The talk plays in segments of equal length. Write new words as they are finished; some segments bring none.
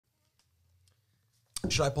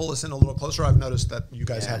Should I pull this in a little closer? I've noticed that you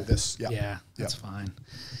guys have this. Yeah, that's fine.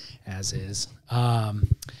 As is.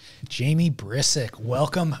 Jamie Brisick,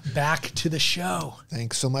 welcome back to the show.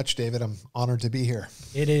 Thanks so much, David. I'm honored to be here.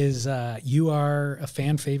 It is, you are a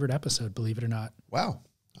fan favorite episode, believe it or not. Wow.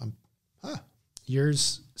 Your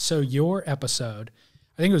episode,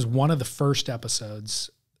 I think it was one of the first episodes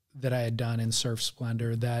that I had done in Surf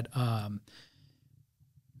Splendor that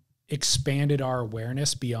expanded our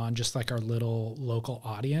awareness beyond just like our little local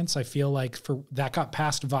audience. I feel like that got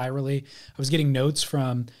passed virally. I was getting notes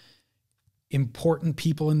from important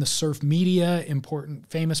people in the surf media, important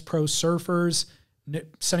famous pro surfers,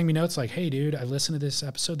 sending me notes like, hey dude, I listened to this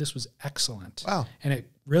episode. This was excellent. Wow. And it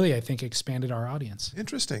really, I think, expanded our audience.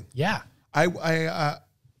 Interesting. Yeah. I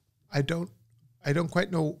don't quite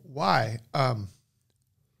know why.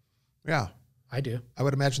 Yeah. I do. I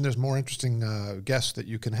would imagine there's more interesting guests that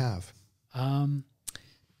you can have. I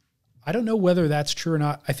don't know whether that's true or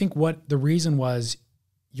not. I think what the reason was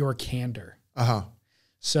your candor.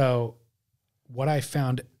 So what I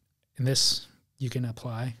found, and this you can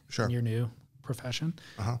apply in your new profession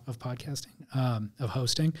of podcasting, of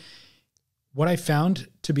hosting. What I found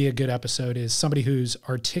to be a good episode is somebody who's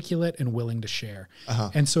articulate and willing to share.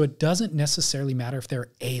 And so it doesn't necessarily matter if they're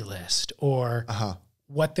A-list or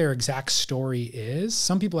what their exact story is.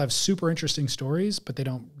 Some people have super interesting stories, but they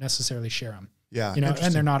don't necessarily share them. Yeah. You know,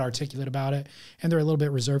 and they're not articulate about it, and they're a little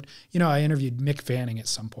bit reserved. You know, I interviewed Mick Fanning at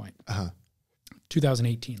some point,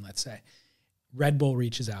 2018, let's say. Red Bull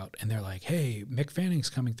reaches out and they're like, hey, Mick Fanning's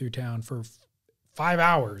coming through town for 5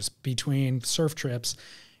 hours between surf trips.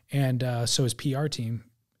 And so his PR team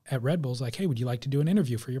at Red Bull's like, hey, would you like to do an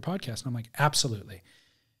interview for your podcast? And I'm like, absolutely.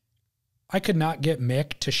 I could not get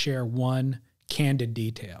Mick to share one candid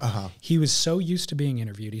detail. He was so used to being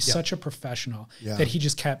interviewed. He's such a professional that he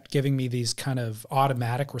just kept giving me these kind of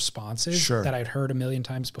automatic responses that I'd heard a million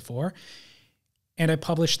times before. And I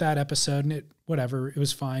published that episode and it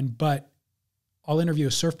was fine. But I'll interview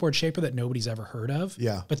a surfboard shaper that nobody's ever heard of.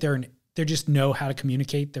 Yeah. But they just know how to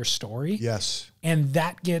communicate their story. Yes. And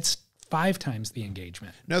that gets 5 times the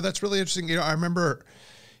engagement. No, that's really interesting. You know, I remember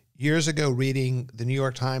years ago reading the New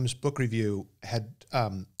York Times book review had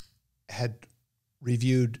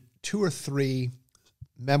reviewed 2 or 3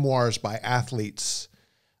 memoirs by athletes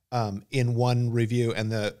in one review,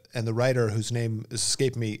 and the writer, whose name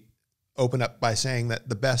escaped me, opened up by saying that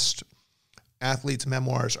the best athletes'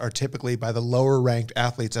 memoirs are typically by the lower ranked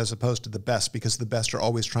athletes as opposed to the best, because the best are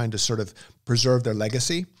always trying to sort of preserve their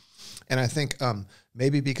legacy. And I think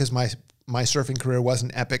maybe because my surfing career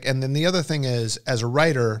wasn't epic. And then the other thing is, as a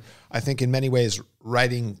writer, I think in many ways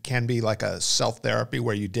writing can be like a self-therapy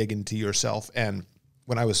where you dig into yourself. And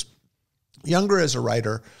when I was younger as a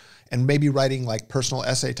writer and maybe writing like personal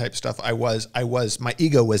essay type stuff, my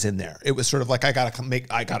ego was in there. It was sort of like, I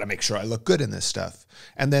gotta make sure I look good in this stuff.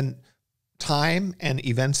 And then time and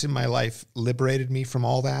events in my life liberated me from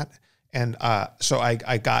all that. And so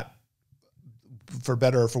I got, for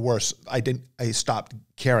better or for worse, I stopped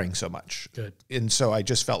caring so much. Good. And so I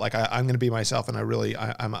just felt like I'm going to be myself, and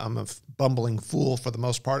I'm a bumbling fool for the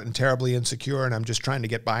most part, and terribly insecure, and I'm just trying to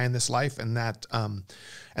get by in this life, and that's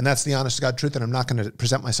the honest to God truth, and I'm not going to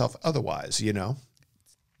present myself otherwise, you know.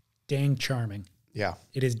 Dang charming. Yeah.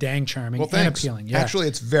 It is dang charming and appealing. Yeah. Actually,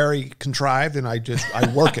 it's very contrived, and I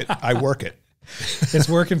work it. I work it. It's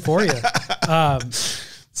working for you.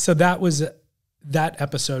 So that was that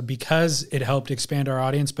episode, because it helped expand our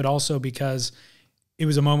audience, but also because it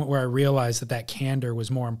was a moment where I realized that candor was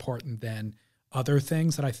more important than other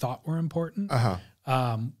things that I thought were important.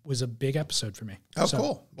 Was a big episode for me. Oh, so,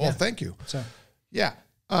 cool. Well, thank you. So, yeah.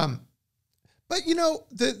 But you know,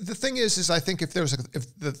 the thing is I think if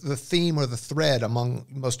the theme or the thread among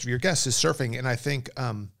most of your guests is surfing, and I think,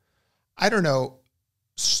 I don't know,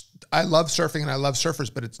 I love surfing and I love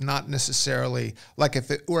surfers, but it's not necessarily like if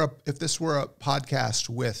this were a podcast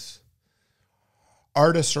with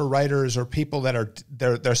artists or writers or people that are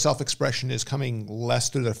their self-expression is coming less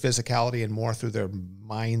through their physicality and more through their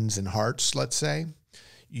minds and hearts, let's say,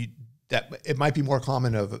 that it might be more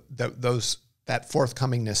common that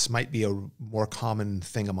forthcomingness might be a more common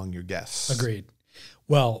thing among your guests. Agreed.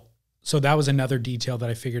 Well, so that was another detail that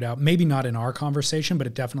I figured out, maybe not in our conversation, but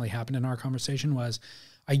it definitely happened in our conversation, was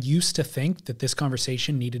I used to think that this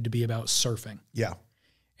conversation needed to be about surfing. Yeah.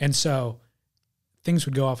 And so things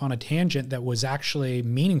would go off on a tangent that was actually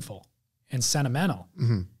meaningful and sentimental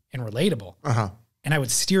and relatable. And I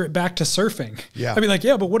would steer it back to surfing. Yeah. I'd be like,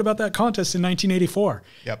 yeah, but what about that contest in 1984?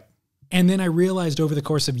 Yep. And then I realized over the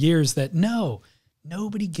course of years that no,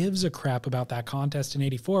 nobody gives a crap about that contest in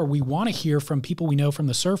 84. We want to hear from people we know from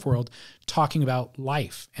the surf world talking about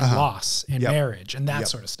life and loss and marriage and that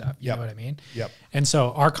sort of stuff. You know what I mean? Yep. And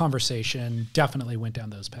so our conversation definitely went down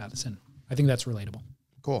those paths, and I think that's relatable.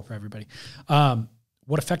 Cool. For everybody.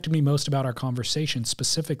 What affected me most about our conversation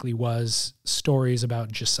specifically was stories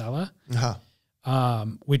about Gisela,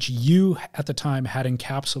 which you at the time had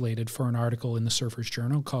encapsulated for an article in the Surfer's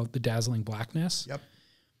Journal called The Dazzling Blackness. Yep.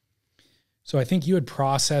 So I think you had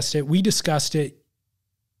processed it. We discussed it.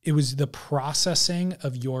 It was the processing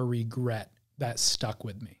of your regret that stuck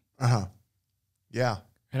with me. Yeah.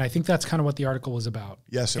 And I think that's kind of what the article was about.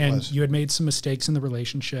 Yes, it was. was. And you had made some mistakes in the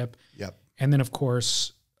relationship. Yep. And then, of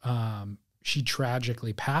course, she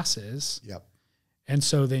tragically passes. Yep. And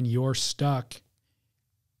so then you're stuck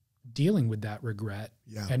dealing with that regret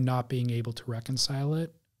and not being able to reconcile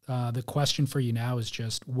it. The question for you now is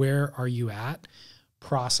just, where are you at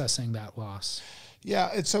processing that loss? Yeah,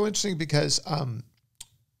 it's so interesting because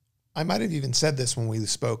I might have even said this when we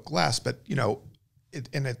spoke last, but you know,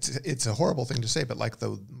 it's a horrible thing to say, but like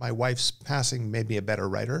my wife's passing made me a better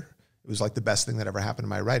writer. It was like the best thing that ever happened to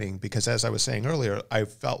my writing, because as I was saying earlier, I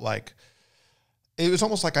felt like it was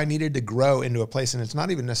almost like I needed to grow into a place, and it's not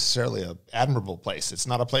even necessarily an admirable place. It's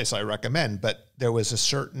not a place I recommend, but there was a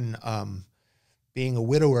certain being a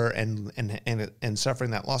widower and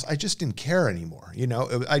suffering that loss, I just didn't care anymore. You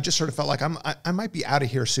know, I just sort of felt like I might be out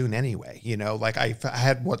of here soon anyway. You know, like I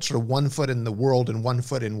had sort of 1 foot in the world and 1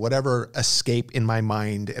 foot in whatever escape in my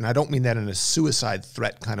mind. And I don't mean that in a suicide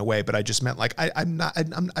threat kind of way, but I just meant like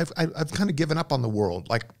I've kind of given up on the world.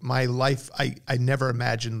 Like my life, I never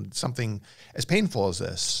imagined something as painful as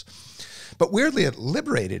this. But weirdly, it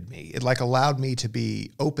liberated me. It like allowed me to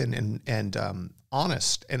be open and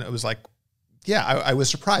honest. And it was like, yeah, I was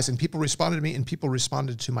surprised, and people responded to me, and people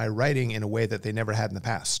responded to my writing in a way that they never had in the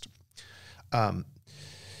past.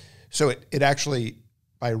 So it actually,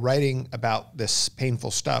 by writing about this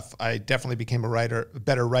painful stuff, I definitely became a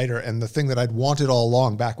better writer. And the thing that I'd wanted all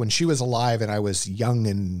along, back when she was alive and I was young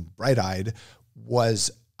and bright-eyed,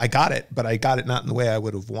 was I got it, but I got it not in the way I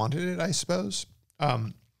would have wanted it, I suppose.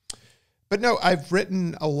 But no, I've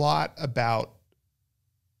written a lot about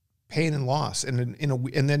pain and loss. And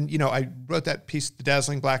then, you know, I wrote that piece, The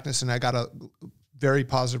Dazzling Blackness, and I got a very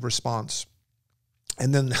positive response.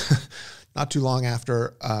 And then not too long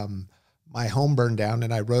after, my home burned down,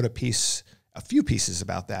 and I wrote a few pieces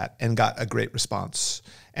about that, and got a great response.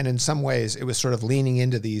 And in some ways it was sort of leaning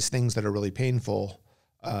into these things that are really painful.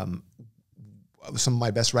 Some of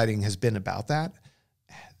my best writing has been about that.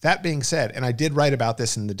 That being said, and I did write about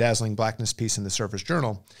this in the Dazzling Blackness piece in the Surfer's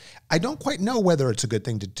Journal, I don't quite know whether it's a good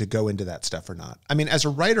thing to go into that stuff or not. I mean, as a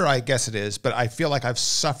writer, I guess it is, but I feel like I've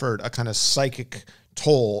suffered a kind of psychic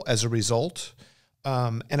toll as a result.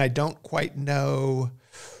 And I don't quite know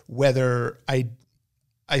whether I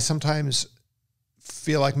sometimes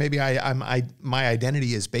feel like maybe my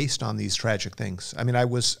identity is based on these tragic things. I mean, I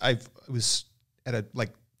was at a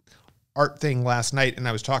art thing last night, and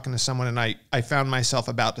I was talking to someone, and I found myself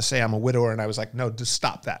about to say I'm a widower, and I was like, no, just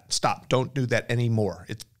stop that. Stop. Don't do that anymore.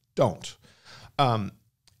 Don't. And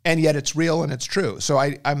yet it's real and it's true. So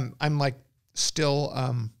I'm like still,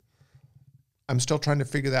 I'm still trying to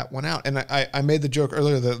figure that one out. And I made the joke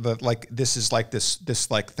earlier that like, this is like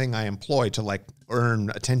this like thing I employ to like earn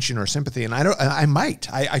attention or sympathy. And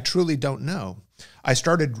I truly don't know. I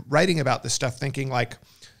started writing about this stuff thinking like,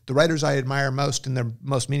 the writers I admire most and their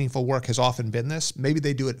most meaningful work has often been this. Maybe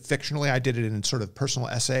they do it fictionally. I did it in sort of personal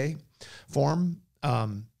essay form.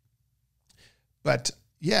 But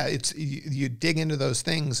yeah, you dig into those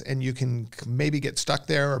things, and you can maybe get stuck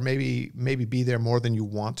there, or maybe be there more than you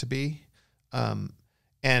want to be.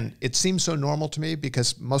 And it seems so normal to me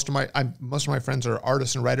because most of my friends are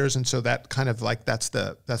artists and writers, and so that kind of like that's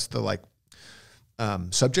the like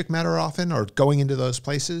subject matter often, or going into those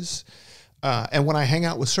places. And when I hang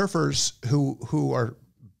out with surfers who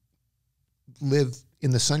live in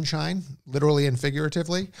the sunshine, literally and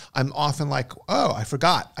figuratively, I'm often like, oh, I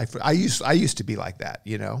forgot. I used to be like that,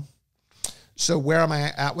 you know? So where am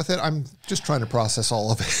I at with it? I'm just trying to process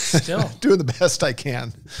all of it. Still. Doing the best I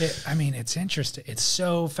can. It's interesting. It's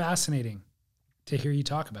so fascinating to hear you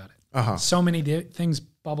talk about it. So many things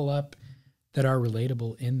bubble up that are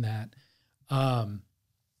relatable in that.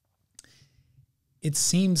 It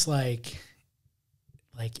seems like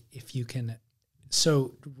if you can,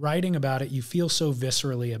 so writing about it, you feel so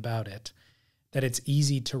viscerally about it that it's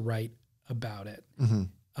easy to write about it.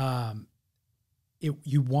 Mm-hmm.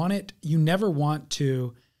 You never want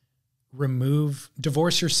to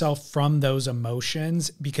divorce yourself from those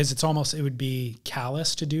emotions, because it would be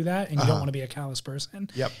callous to do that. And you don't want to be a callous person.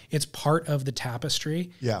 Yep. It's part of the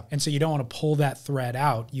tapestry. Yeah. And so you don't want to pull that thread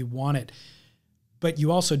out. You want it, but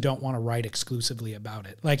you also don't want to write exclusively about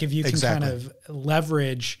it. Like if you can kind of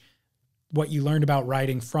leverage what you learned about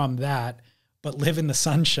writing from that, but live in the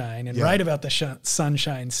sunshine and write about the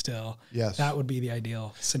sunshine still. Yes. That would be the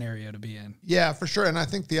ideal scenario to be in. Yeah, for sure. And I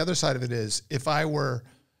think the other side of it is, if I were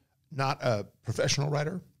not a professional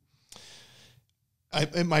writer,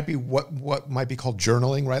 it might be what might be called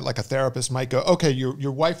journaling, right? Like a therapist might go, okay,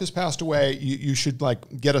 your wife has passed away. You should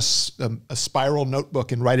like get a spiral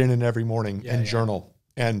notebook and write in it every morning and journal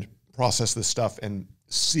and process this stuff and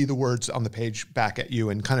see the words on the page back at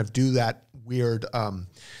you and kind of do that weird,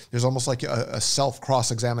 there's almost like a self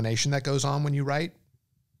cross-examination that goes on when you write.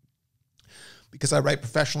 Because I write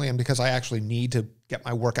professionally and because I actually need to get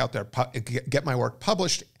my work out there, get my work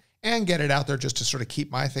published and get it out there just to sort of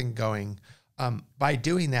keep my thing going. By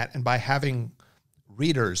doing that and by having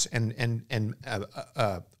readers and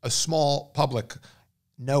a small public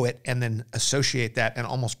know it and then associate that and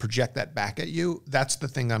almost project that back at you, that's the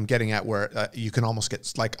thing I'm getting at, where you can almost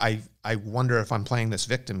get like, I wonder if I'm playing this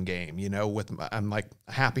victim game, you know, I'm like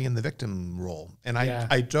happy in the victim role. And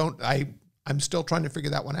I'm still trying to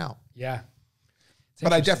figure that one out. Yeah.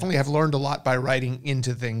 But I definitely have learned a lot by writing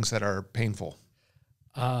into things that are painful.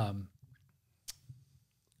 How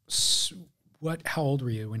old were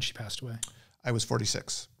you when she passed away? I was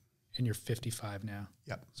 46. And you're 55 now.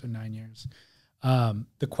 Yep. So 9 years.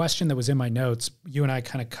 The question that was in my notes, you and I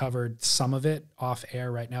kind of covered some of it off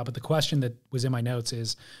air right now, but the question that was in my notes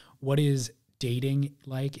is, what is dating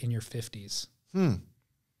like in your 50s?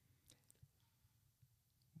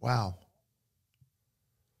 Wow.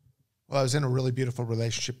 Well, I was in a really beautiful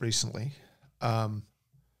relationship recently. And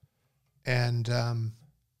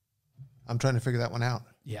I'm trying to figure that one out.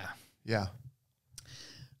 Yeah. Yeah.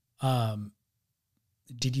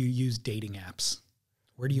 Did you use dating apps?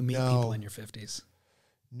 Where do you meet people in your 50s?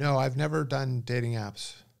 No, I've never done dating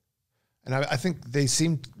apps. And I think they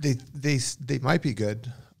might be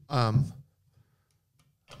good. I'm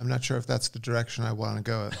not sure if that's the direction I want to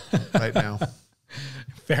go right now.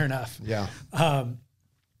 Fair enough. Yeah.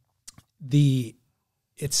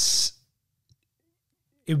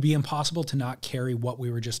 It would be impossible to not carry what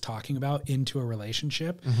we were just talking about into a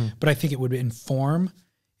relationship, but I think it would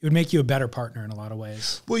make you a better partner in a lot of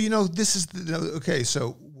ways. Well, you know, this is okay.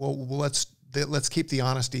 So, let's keep the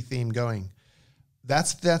honesty theme going.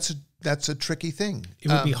 That's a tricky thing.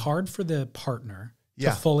 It would be hard for the partner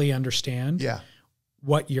to fully understand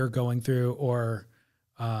what you're going through, or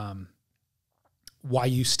why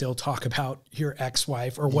you still talk about your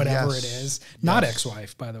ex-wife or whatever it is. Not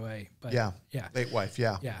ex-wife, by the way, but late wife.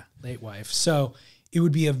 Yeah, late wife. So it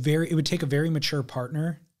would take a very mature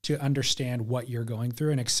partner to understand what you're going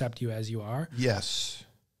through and accept you as you are. Yes.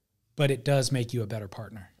 But it does make you a better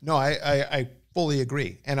partner. No, I fully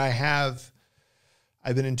agree. And I've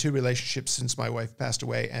been in 2 relationships since my wife passed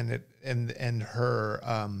away, and her,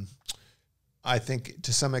 I think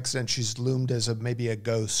to some extent she's loomed as maybe a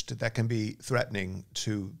ghost that can be threatening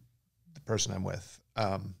to the person I'm with.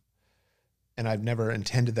 And I've never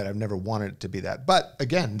intended that. I've never wanted it to be that. But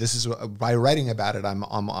again, this is by writing about it,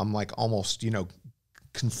 I'm like almost,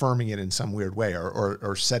 confirming it in some weird way,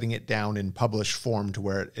 or setting it down in published form to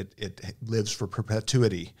where it lives for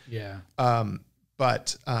perpetuity. Yeah.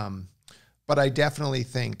 But I definitely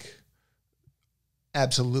think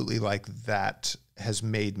absolutely like that has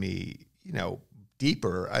made me,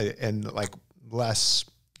 deeper and like less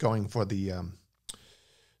going for the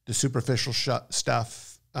superficial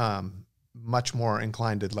stuff, much more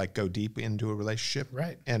inclined to like go deep into a relationship.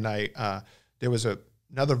 Right. And there was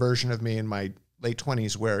another version of me in my late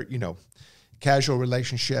 20s where, casual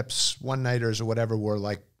relationships, one-nighters or whatever were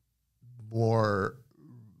like more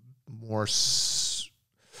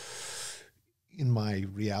in my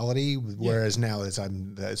reality. Whereas now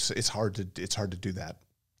it's hard to do that.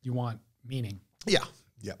 You want meaning. Yeah.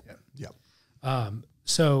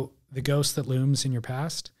 So the ghost that looms in your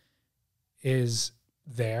past is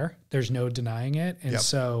there. There's no denying it. And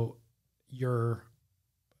so the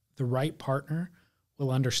right partner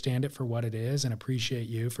will understand it for what it is and appreciate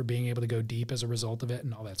you for being able to go deep as a result of it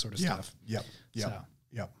and all that sort of stuff. Yep.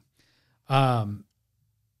 By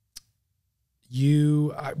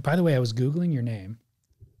the way, I was Googling your name.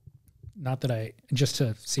 Not that just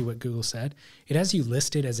to see what Google said. It has you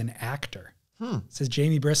listed as an actor. It says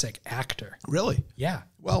Jamie Brisick, actor. Really? Yeah.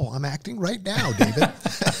 Well, I'm acting right now, David.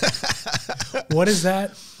 What is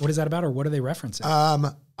that about, or what are they referencing?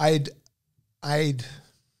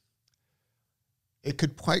 It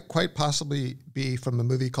could quite possibly be from a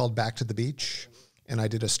movie called Back to the Beach, and I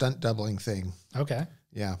did a stunt doubling thing. Okay.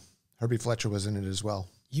 Yeah. Herbie Fletcher was in it as well.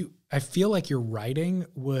 I feel like your writing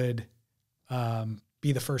would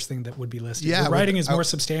be the first thing that would be listed. Yeah, your writing is more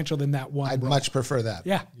substantial than that one. I'd much prefer that.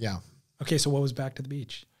 Yeah. Yeah. Okay, so what was Back to the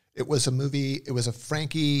Beach? It was a movie. It was a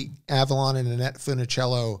Frankie Avalon and Annette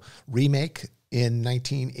Funicello remake in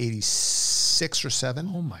 1986 or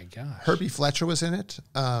 7. Oh my gosh. Herbie Fletcher was in it.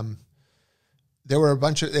 There were a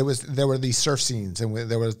bunch of there were these surf scenes, and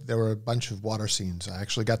there were a bunch of water scenes. I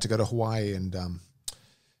actually got to go to Hawaii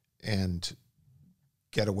and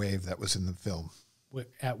get a wave that was in the film.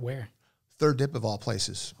 At where? Third Dip of all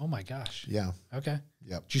places. Oh my gosh. Yeah. Okay.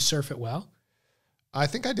 Yep. Did you surf it well? I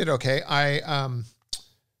think I did okay.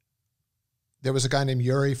 There was a guy named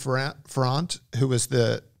Yuri Ferrant who was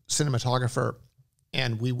the cinematographer,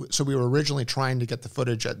 and we were originally trying to get the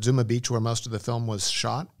footage at Zuma Beach where most of the film was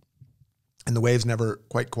shot, and the waves never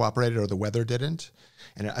quite cooperated, or the weather didn't,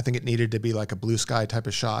 and I think it needed to be like a blue sky type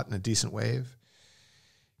of shot and a decent wave.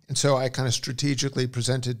 And so I kind of strategically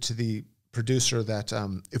presented to the producer that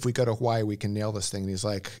if we go to Hawaii, we can nail this thing.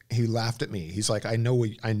 And he laughed at me. He's like, I know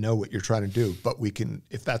what you're trying to do, but we can,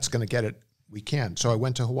 if that's going to get it, we can. So I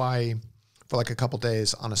went to Hawaii for like a couple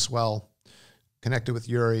days on a swell, connected with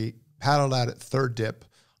Yuri, paddled out at Third Dip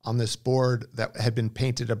on this board that had been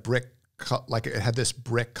painted a brick, like it had this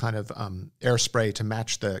brick kind of air spray to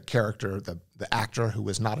match the character, the actor who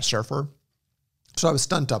was not a surfer. So I was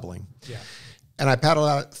stunt doubling. Yeah. And I paddled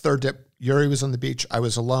out at Third Dip. Yuri was on the beach. I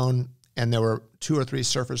was alone, and there were 2 or 3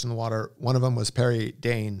 surfers in the water. One of them was Perry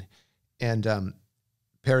Dane, and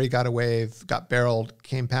Perry got a wave, got barreled,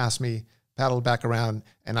 came past me, paddled back around,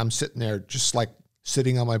 and I'm sitting there just like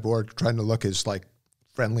sitting on my board trying to look as like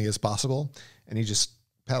friendly as possible. And he just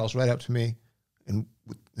paddles right up to me, and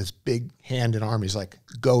with this big hand and arm, he's like,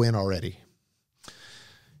 "Go in already."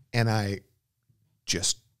 And I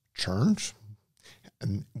just turned.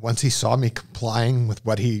 And once he saw me complying with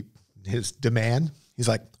his demand, he's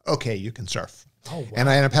like, "Okay, you can surf." Oh, wow. And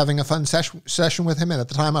I ended up having a fun session with him. And at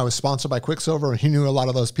the time I was sponsored by Quicksilver, and he knew a lot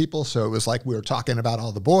of those people. So it was like we were talking about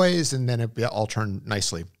all the boys, and then it all turned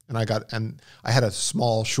nicely. And I had a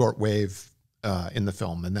small short wave in the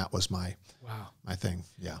film, and that was my thing.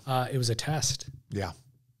 Yeah. It was a test. Yeah.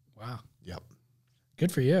 Wow. Yep.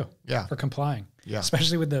 Good for you. Yeah. For complying. Yeah.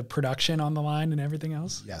 Especially with the production on the line and everything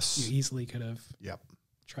else. Yes. You easily could have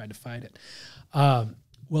tried to fight it.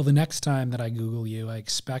 Well, the next time that I Google you, I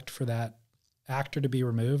expect for that actor to be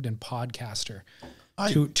removed and podcaster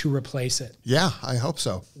to replace it. Yeah, I hope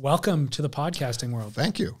so. Welcome to the podcasting world.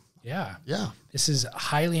 Thank you. Yeah. Yeah. This is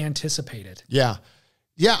highly anticipated. Yeah.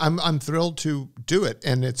 Yeah, I'm thrilled to do it,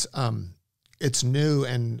 and it's new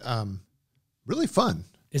and really fun.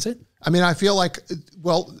 Is it? I mean, I feel like,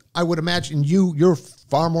 well, I would imagine you're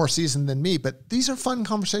far more seasoned than me, but these are fun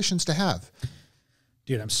conversations to have.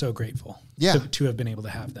 Dude, I'm so grateful to have been able to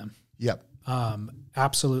have them. Yep.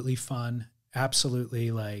 Absolutely fun. Absolutely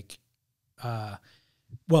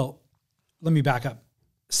well, let me back up.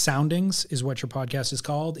 Soundings is what your podcast is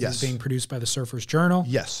called. Yes. It's being produced by the Surfer's Journal.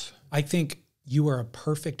 Yes. I think you are a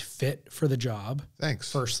perfect fit for the job.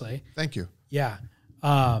 Thanks. Firstly. Thank you. Yeah.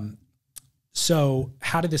 So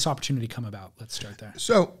how did this opportunity come about? Let's start there.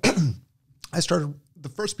 So I started, the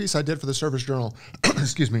first piece I did for the Surfer's Journal,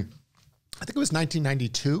 excuse me, I think it was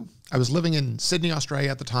 1992. I was living in Sydney, Australia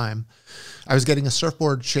at the time. I was getting a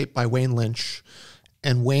surfboard shaped by Wayne Lynch,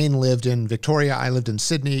 and Wayne lived in Victoria. I lived in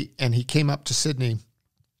Sydney, and he came up to Sydney,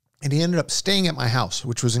 and he ended up staying at my house,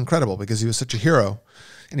 which was incredible because he was such a hero,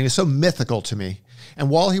 and he was so mythical to me. And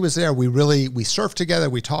while he was there, we surfed together.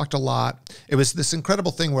 We talked a lot. It was this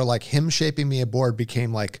incredible thing where like him shaping me a board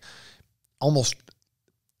became like almost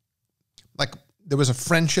like there was a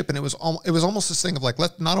friendship, and it was almost this thing of like,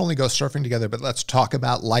 let's not only go surfing together, but let's talk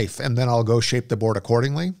about life, and then I'll go shape the board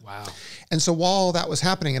accordingly. Wow. And so while that was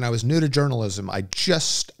happening, and I was new to journalism, my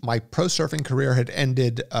pro surfing career had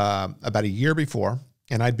ended about a year before,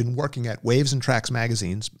 and I'd been working at Waves and Tracks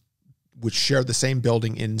magazines, which shared the same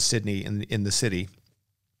building in Sydney, in the city,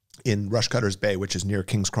 in Rushcutters Bay, which is near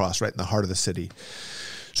King's Cross, right in the heart of the city.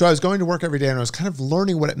 So I was going to work every day, and I was kind of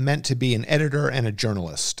learning what it meant to be an editor and a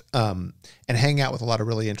journalist, and hang out with a lot of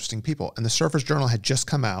really interesting people. And the Surfer's Journal had just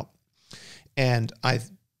come out, and I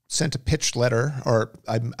sent a pitch letter, or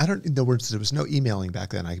I don't, in other words, there was no emailing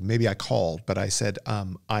back then. Maybe I called, but I said,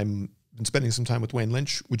 I'm been spending some time with Wayne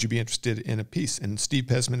Lynch. Would you be interested in a piece? And Steve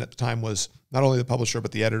Pesman at the time was not only the publisher,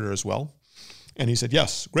 but the editor as well. And he said,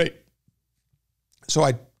 yes, great. So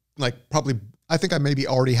I I think I maybe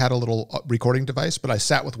already had a little recording device, but I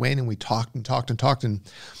sat with Wayne and we talked and talked and talked. And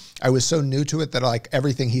I was so new to it that like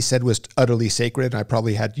everything he said was utterly sacred. And I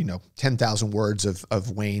probably had, 10,000 words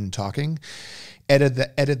of Wayne talking,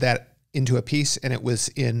 edited that into a piece. And it was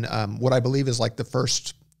in what I believe is like the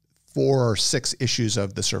first 4 or 6 issues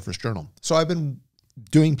of the Surfer's Journal. So I've been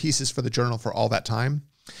doing pieces for the journal for all that time.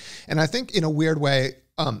 And I think in a weird way,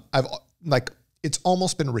 it's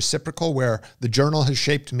almost been reciprocal where the journal has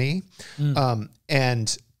shaped me.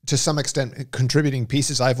 And to some extent contributing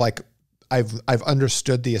pieces, I've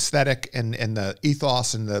understood the aesthetic and the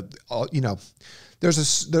ethos and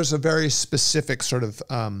there's a very specific sort of,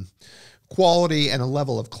 quality and a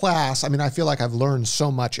level of class. I mean, I feel like I've learned so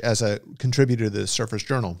much as a contributor to the Surfer's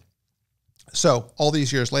Journal. So all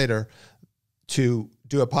these years later, to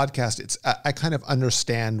do a podcast, I kind of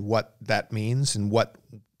understand what that means and what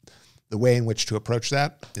the way in which to approach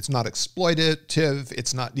that. It's not exploitative.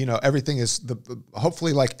 It's not, everything is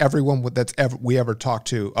hopefully like everyone that's we ever talked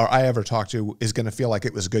to or I ever talked to is going to feel like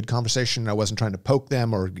it was a good conversation. I wasn't trying to poke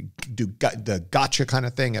them or do the gotcha kind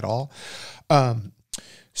of thing at all.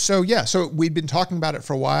 So we'd been talking about it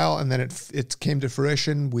for a while, and then it came to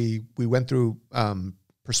fruition. We went through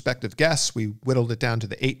prospective guests. We whittled it down to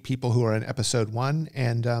the 8 people who are in episode 1,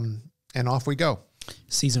 and off we go.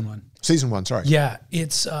 Season 1. Season 1, sorry. Yeah,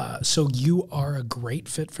 it's so you are a great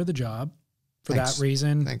fit for the job for Thanks. that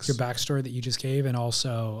reason. Thanks. Your backstory that you just gave, and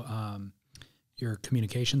also your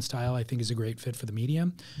communication style, I think, is a great fit for the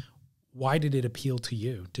medium. Why did it appeal to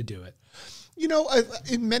you to do it?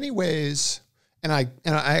 In many ways. And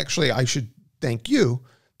I should thank you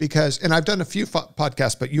because, and I've done a few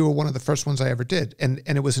podcasts, but you were one of the first ones I ever did. And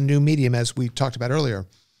it was a new medium, as we talked about earlier.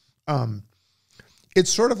 It's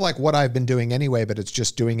sort of like what I've been doing anyway, but it's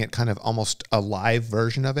just doing it kind of almost a live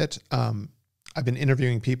version of it. I've been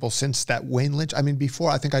interviewing people since that Wayne Lynch. I mean, before,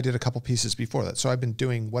 I think I did a couple pieces before that. So I've been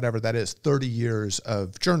doing whatever that is, 30 years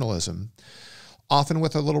of journalism, often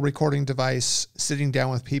with a little recording device, sitting down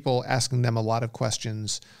with people, asking them a lot of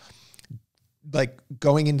questions, like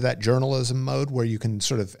going into that journalism mode where you can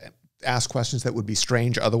sort of ask questions that would be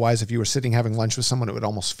strange. Otherwise, if you were sitting having lunch with someone, it would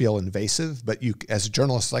almost feel invasive. But you, as a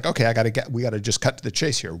journalist, like, okay, we got to just cut to the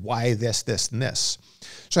chase here. Why this, and this?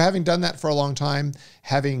 So having done that for a long time,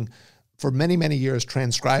 having for many, many years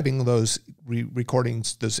transcribing those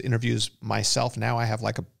recordings, those interviews myself, now I have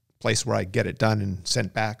like a place where I get it done and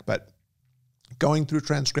sent back. But going through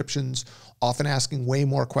transcriptions, often asking way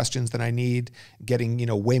more questions than I need, getting,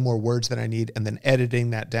 way more words than I need, and then editing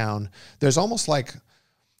that down. There's almost like,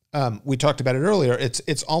 we talked about it earlier.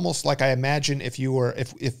 It's almost like I imagine if you were,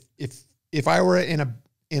 if I were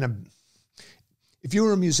if you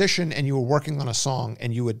were a musician and you were working on a song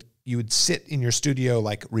and you would sit in your studio,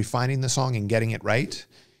 like refining the song and getting it right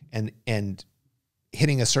and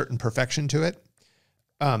hitting a certain perfection to it.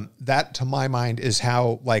 That to my mind is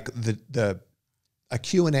how like a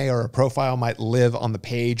Q&A or a profile might live on the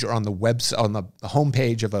page or on the website, on the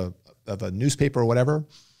homepage of a newspaper or whatever.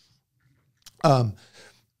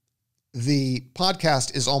 The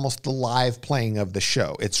podcast is almost the live playing of the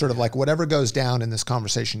show. It's sort of like whatever goes down in this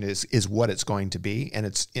conversation is what it's going to be. And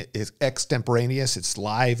it's extemporaneous. It's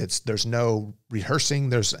live. There's no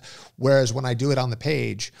rehearsing. Whereas when I do it on the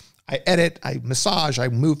page, I edit, I massage, I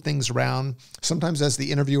move things around. Sometimes as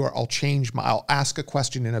the interviewer, I'll ask a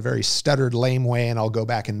question in a very stuttered, lame way, and I'll go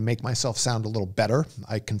back and make myself sound a little better.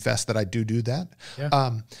 I confess that I do that.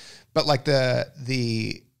 Yeah. But like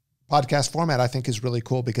the podcast format, I think is really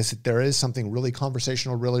cool because there is something really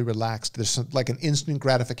conversational, really relaxed. There's like an instant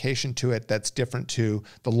gratification to it that's different to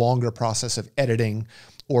the longer process of editing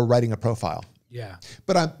or writing a profile. Yeah.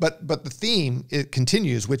 But the theme, it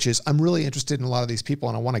continues, which is I'm really interested in a lot of these people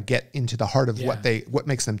and I want to get into the heart of what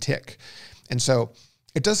makes them tick. And so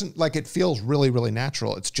it doesn't it feels really, really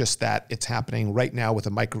natural. It's just that it's happening right now with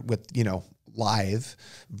live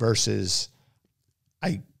versus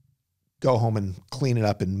I go home and clean it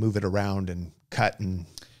up and move it around and cut and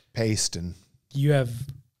paste. And you have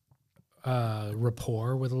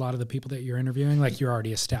rapport with a lot of the people that you're interviewing, like you're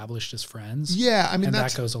already established as friends. Yeah, I mean, and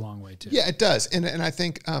that goes a long way too. Yeah, it does, and I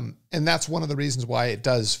think, and that's one of the reasons why it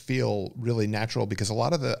does feel really natural because a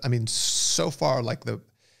lot of so far,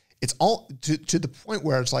 it's all to the point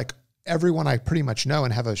where it's like everyone I pretty much know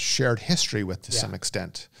and have a shared history with to some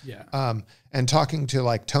extent. Yeah. And talking to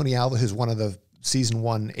like Tony Alva, who's one of the season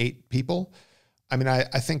 1 8 people. I mean, I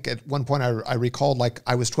think at one point I recalled like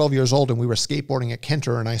I was 12 years old and we were skateboarding at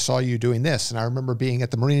Kenter and I saw you doing this. And I remember being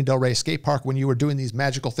at the Marina Del Rey skate park when you were doing these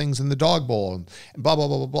magical things in the dog bowl and blah, blah,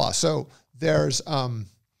 blah, blah, blah. So there's,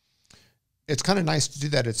 it's kind of nice to do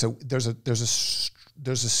that.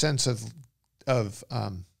 There's a sense of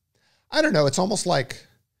I don't know. It's almost like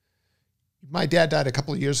my dad died a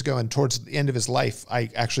couple of years ago, and towards the end of his life, I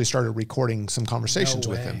actually started recording some conversations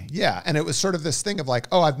with him. Yeah. And it was sort of this thing of like,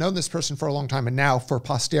 oh, I've known this person for a long time, and now for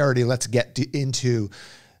posterity, let's get into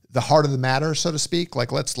the heart of the matter, so to speak.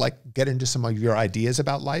 Like, let's get into some of your ideas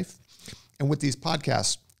about life. And with these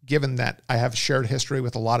podcasts, given that I have shared history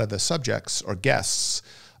with a lot of the subjects or guests,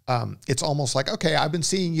 it's almost like, okay, I've been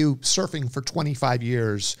seeing you surfing for 25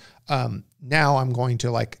 years. Now I'm going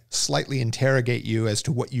to like slightly interrogate you as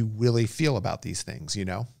to what you really feel about these things, you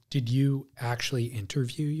know? Did you actually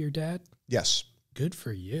interview your dad? Yes. Good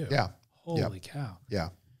for you. Yeah. Holy cow. Yeah.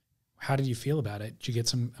 How did you feel about it? Did you get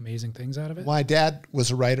some amazing things out of it? My dad was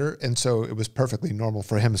a writer, and so it was perfectly normal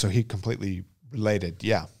for him. So he completely related.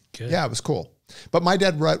 Yeah. Good. Yeah, it was cool. But my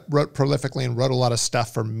dad wrote prolifically and wrote a lot of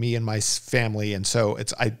stuff for me and my family, and so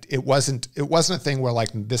it wasn't a thing where like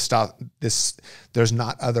there's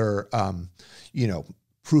not other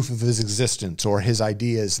proof of his existence or his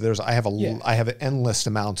ideas. I have endless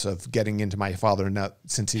amounts of getting into my father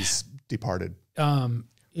since he's departed.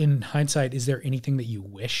 In hindsight, is there anything that you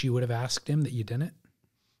wish you would have asked him that you didn't?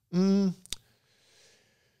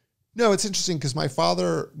 No, it's interesting because my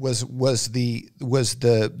father was the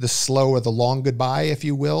slow or the long goodbye, if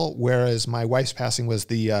you will, whereas my wife's passing was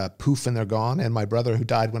the poof and they're gone, and my brother who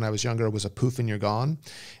died when I was younger was a poof and you're gone.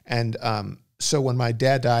 And so when my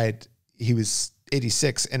dad died, he was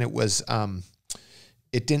 86, and it was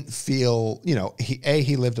it didn't feel,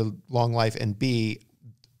 he lived a long life, and B,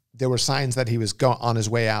 there were signs that he was on his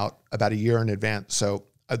way out about a year in advance. So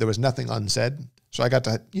there was nothing unsaid. So I got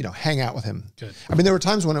to, hang out with him. Good. I mean, there were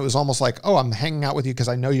times when it was almost like, oh, I'm hanging out with you because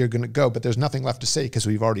I know you're going to go, but there's nothing left to say because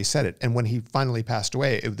we've already said it. And when he finally passed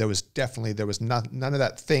away, there was none of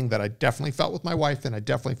that thing that I definitely felt with my wife and I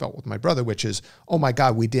definitely felt with my brother, which is, oh my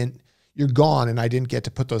God, you're gone and I didn't get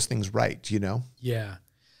to put those things right, Yeah.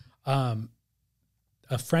 A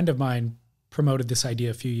friend of mine promoted this idea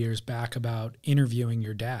a few years back about interviewing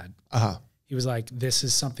your dad. He was like, this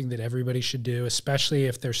is something that everybody should do, especially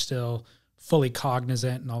if they're still fully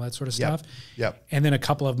cognizant and all that sort of stuff. Yep. And then a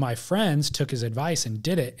couple of my friends took his advice and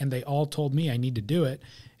did it, and they all told me I need to do it.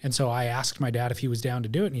 And so I asked my dad if he was down to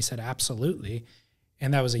do it, and he said, absolutely.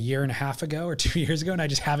 And that was a year and a half ago or 2 years ago, and I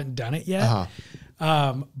just haven't done it yet.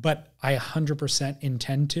 But I 100%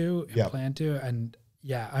 intend to and plan to. And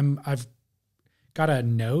yeah, I've got a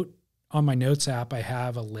note on my notes app. I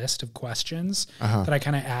have a list of questions that I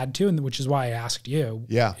kind of add to, and which is why I asked you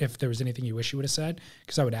if there was anything you wish you would have said,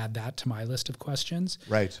 because I would add that to my list of questions.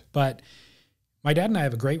 Right. But my dad and I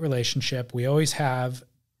have a great relationship. We always have.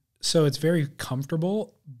 So it's very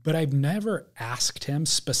comfortable, but I've never asked him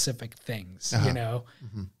specific things,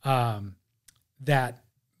 that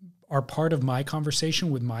are part of my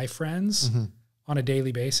conversation with my friends on a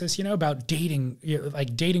daily basis, about dating,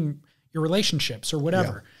 like dating your relationships or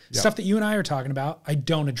whatever. Stuff that you and I are talking about, I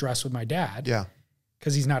don't address with my dad. Yeah.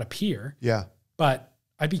 Because he's not a peer. Yeah. But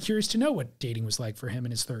I'd be curious to know what dating was like for him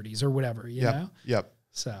in his 30s or whatever, you know? Yep.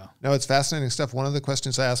 So. No, it's fascinating stuff. One of the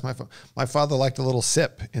questions I asked my father liked a little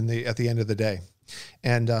sip at the end of the day.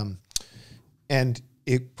 And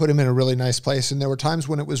it put him in a really nice place. And there were times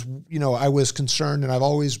when it was, I was concerned, and I've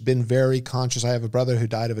always been very conscious. I have a brother who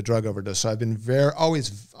died of a drug overdose. So I've been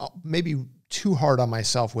always maybe too hard on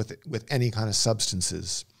myself with any kind of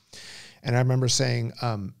substances. And I remember saying,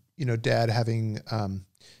 Dad, having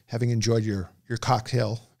enjoyed your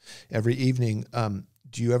cocktail every evening,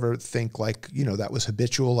 do you ever think like, that was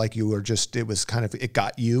habitual? Like you were it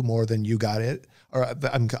got you more than you got it? Or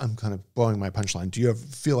I'm kind of blowing my punchline. Do you ever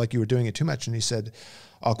feel like you were doing it too much? And he said,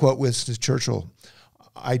 I'll quote Winston Churchill,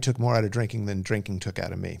 I took more out of drinking than drinking took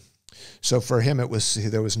out of me. So for him, there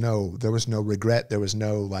was no regret. There was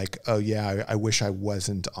no like, oh yeah, I wish I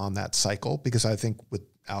wasn't on that cycle, because I think with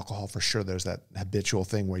alcohol for sure, there's that habitual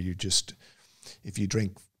thing where you just, if you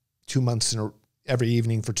drink 2 months every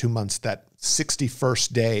evening for 2 months, that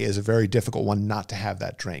 61st day is a very difficult one not to have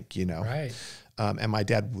that drink, Right. And my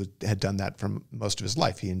dad had done that for most of his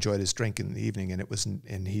life. He enjoyed his drink in the evening, and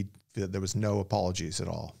there was no apologies at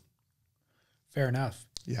all. Fair enough.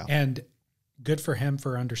 Yeah. And good for him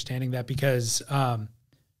for understanding that, because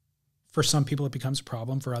for some people it becomes a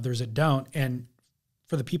problem, for others it don't. And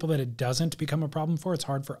for the people that it doesn't become a problem for, it's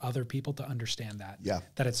hard for other people to understand that,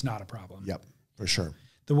 that it's not a problem. Yep, for sure.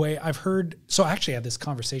 The way I've heard, so I actually had this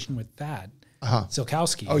conversation with Thad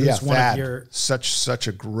Zilkowski. Oh yeah, Thad, such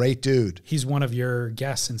a great dude. He's one of your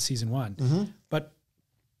guests in season 1. But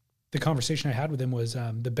the conversation I had with him was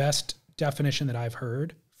the best definition that I've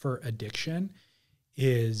heard for addiction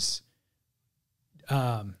is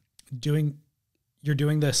doing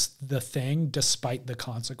the thing despite the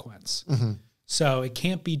consequence. So it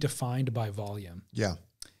can't be defined by volume. Yeah.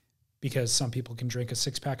 Because some people can drink a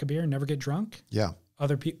 6-pack of beer and never get drunk. Yeah.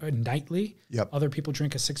 Other people nightly. Yep. Other people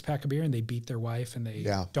drink a 6-pack of beer and they beat their wife and they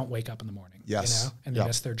Yeah. don't wake up in the morning. Yes. You know, and they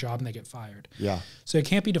miss their job and they get fired. Yeah. So it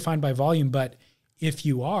can't be defined by volume. But if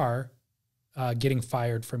you are getting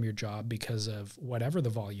fired from your job because of whatever the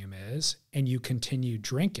volume is, and you continue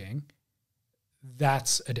drinking,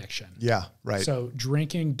 that's addiction. Yeah. Right. So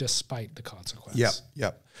drinking despite the consequence. Yep.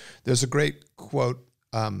 Yep. There's a great quote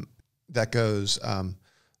that goes,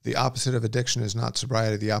 the opposite of addiction is not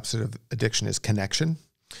sobriety. The opposite of addiction is connection,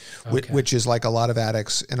 which is like a lot of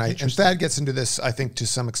addicts. And Thad gets into this, I think, to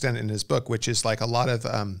some extent in his book, which is like a lot of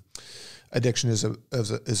addiction is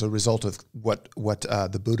a result of what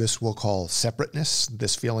the Buddhists will call separateness.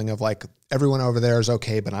 This feeling of like everyone over there is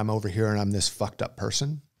okay, but I'm over here and I'm this fucked up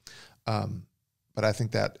person. But I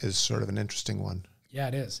think that is sort of an interesting one. Yeah,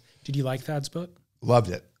 it is. Did you like Thad's book? Loved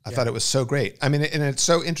it. I thought it was so great. I mean, and it's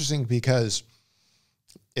so interesting because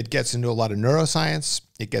it gets into a lot of neuroscience.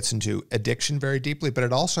 It gets into addiction very deeply, but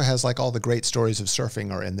it also has like all the great stories of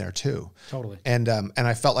surfing are in there too. Totally. And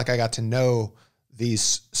I felt like I got to know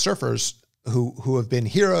these surfers who have been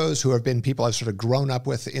heroes, who have been people I've sort of grown up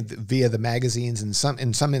with via the magazines, and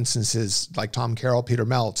in some instances like Tom Carroll, Peter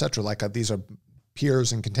Mell, et cetera. Like these are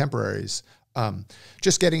peers and contemporaries.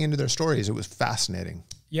 Just getting into their stories, it was fascinating.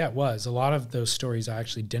 Yeah, it was. A lot of those stories, I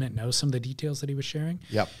actually didn't know some of the details that he was sharing.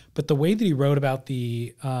 Yep. But the way that he wrote about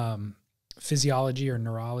the physiology or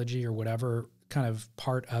neurology or whatever kind of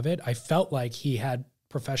part of it, I felt like he had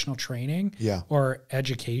professional training or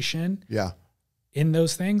education in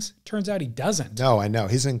those things. Turns out he doesn't. No, I know.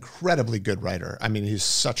 He's an incredibly good writer. I mean, he's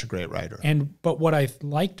such a great writer. But what I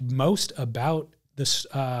liked most about this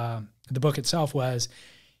the book itself was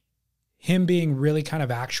him being really kind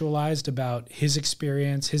of actualized about his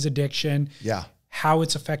experience, his addiction, how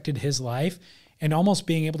it's affected his life, and almost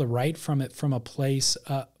being able to write from it from a place,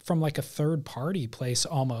 from like a third party place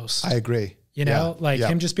almost. I agree. You know,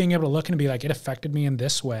 him just being able to look and be like, it affected me in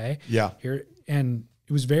this way. Yeah. Here, and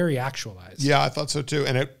it was very actualized. Yeah, I thought so too.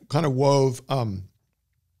 And it kind of wove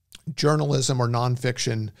journalism or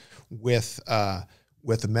nonfiction with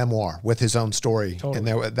a memoir, with his own story.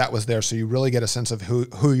 Totally. And that was there. So you really get a sense of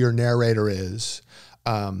who your narrator is.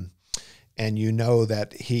 And you know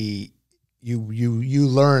that you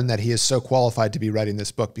learn that he is so qualified to be writing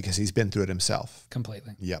this book because he's been through it himself.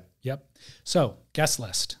 Completely. Yep. So guest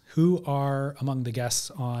list. Who are among the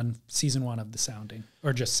guests on season 1 of The Sounding,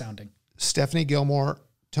 or just Sounding? Stephanie Gilmore,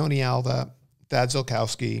 Tony Alva, Thad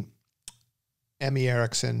Zilkowski, Emmy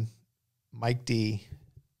Erickson, Mike D,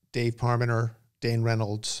 Dave Parmenter, Dane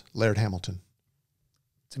Reynolds, Laird Hamilton.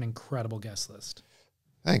 It's an incredible guest list.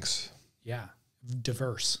 Thanks. Yeah.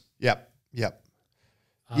 Diverse. Yep. Yeah.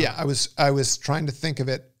 I was trying to think of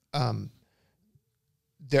it.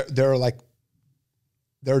 There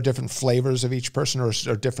are different flavors of each person,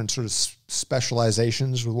 or different sort of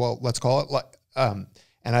specializations. Well, let's call it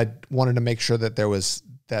and I wanted to make sure that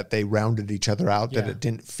that they rounded each other out, that it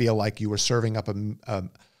didn't feel like you were serving up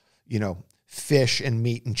fish and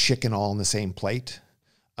meat and chicken all on the same plate.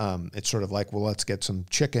 It's sort of like, well, let's get some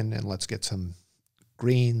chicken and let's get some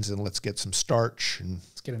greens and let's get some starch and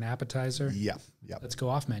let's get an appetizer. Yeah. Let's go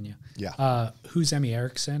off menu. Yeah. Who's Emmy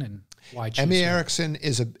Erickson and why? Emmy Erickson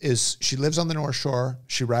she lives on the North Shore.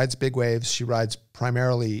 She rides big waves. She rides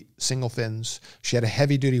primarily single fins. She had a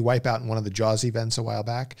heavy duty wipeout in one of the Jaws events a while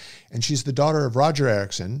back. And she's the daughter of Roger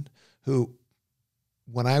Erickson, who,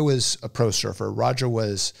 when I was a pro surfer, Roger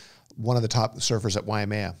was one of the top surfers at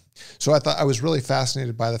Waimea. So I was really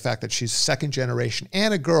fascinated by the fact that she's second generation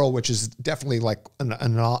and a girl, which is definitely like an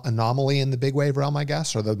anomaly in the big wave realm, I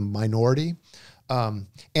guess, or the minority,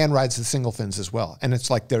 and rides the single fins as well. And it's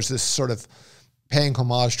like there's this sort of paying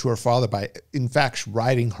homage to her father by, in fact,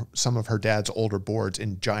 riding some of her dad's older boards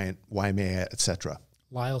in giant Waimea, etc.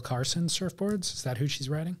 Lyle Carson surfboards? Is that who she's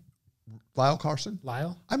riding? Lyle Carson?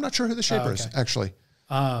 Lyle? I'm not sure who the shaper is, actually.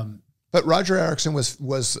 But Roger Erickson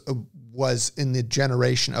was in the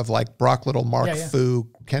generation of like Brock Little, Mark Fu,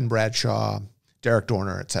 Ken Bradshaw, Derek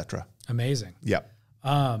Dorner, etc. Amazing. Yep.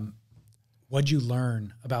 What'd you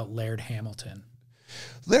learn about Laird Hamilton?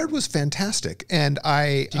 Laird was fantastic, and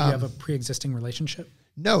Did you have a pre-existing relationship?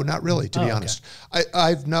 No, not really, to be honest.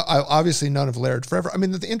 I've obviously known of Laird forever. I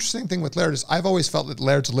mean, the interesting thing with Laird is I've always felt that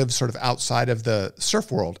Laird's lived sort of outside of the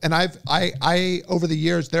surf world. And I over the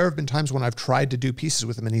years, there have been times when I've tried to do pieces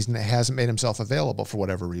with him and he hasn't made himself available for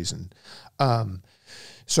whatever reason.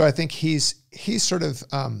 So I think he's sort of,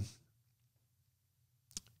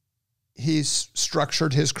 he's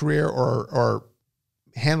structured his career or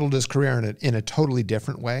handled his career in a totally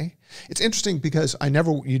different way. It's interesting because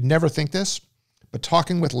you'd never think this, But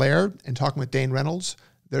talking with Laird and talking with Dane Reynolds,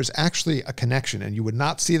 there's actually a connection, and you would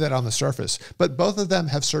not see that on the surface. But both of them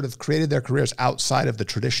have sort of created their careers outside of the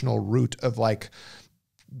traditional route of like,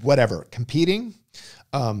 whatever, competing,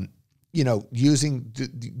 going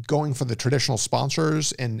for the traditional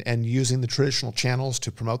sponsors and using the traditional channels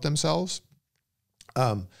to promote themselves.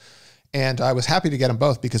 And I was happy to get them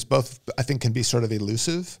both because both, I think, can be sort of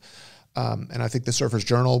elusive. And I think the Surfer's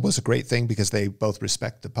Journal was a great thing because they both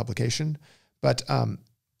respect the publication. But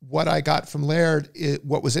what I got from Laird,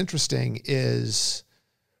 what was interesting is,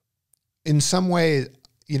 in some way,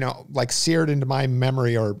 like seared into my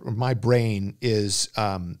memory or my brain is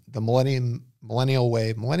the Millennium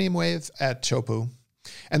Wave at Chopu,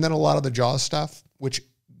 and then a lot of the Jaws stuff, which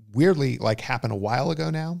weirdly like happened a while ago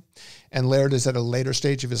now, and Laird is at a later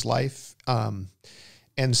stage of his life, and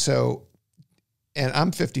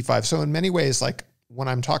I'm 55, so in many ways, like when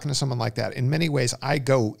I'm talking to someone like that, in many ways I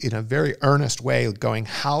go in a very earnest way, going,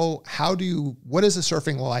 what is a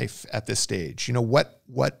surfing life at this stage?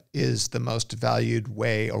 What is the most valued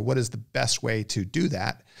way, or what is the best way to do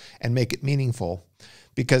that and make it meaningful?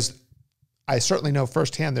 Because I certainly know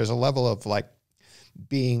firsthand there's a level of like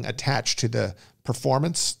being attached to the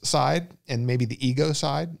performance side and maybe the ego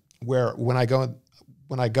side, where when I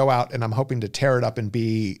go out and I'm hoping to tear it up and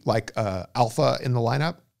be like alpha in the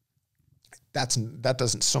lineup, that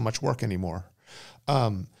doesn't so much work anymore.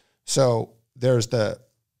 So there's the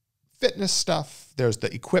fitness stuff, there's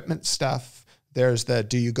the equipment stuff, there's the,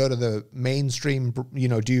 do you go to the mainstream,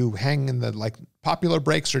 do you hang in the like popular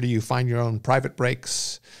breaks, or do you find your own private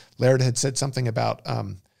breaks? Laird had said something about,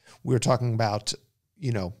 we were talking about,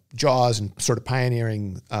 Jaws and sort of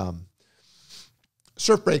pioneering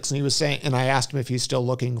surf breaks, and he was saying, and I asked him if he's still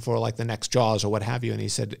looking for like the next Jaws or what have you, and he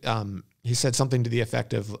said something to the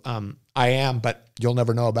effect of, I am, but you'll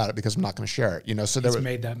never know about it because I'm not going to share it. So he's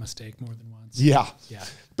made that mistake more than once. Yeah. Yeah.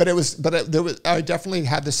 But I definitely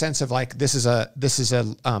had the sense of like, this is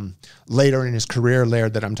a later in his career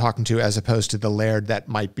Laird that I'm talking to, as opposed to the Laird that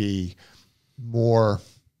might be more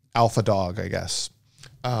alpha dog, I guess.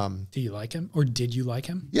 Do you like him, or did you like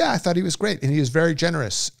him? Yeah, I thought he was great, and he was very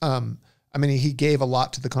generous. He gave a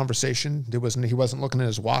lot to the conversation. He wasn't looking at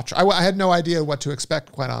his watch. I had no idea what to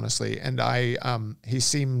expect, quite honestly. And he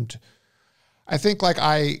seemed, I think, like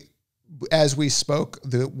as we spoke,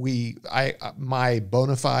 my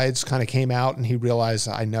bona fides kind of came out, and he realized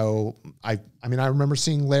I remember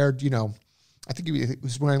seeing Laird, I think he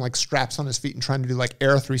was wearing like straps on his feet and trying to do like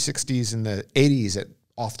Air 360s in the 80s at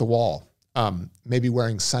Off the Wall, maybe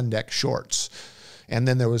wearing Sundeck shorts. And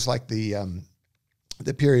then there was like the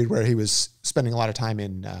period where he was spending a lot of time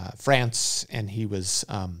in France, and he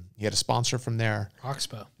had a sponsor from there.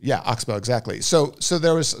 Oxbow. Yeah, Oxbow, exactly. So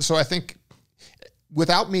I think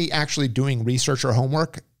without me actually doing research or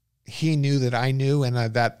homework, he knew that I knew, and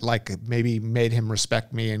that like maybe made him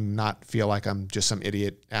respect me and not feel like I'm just some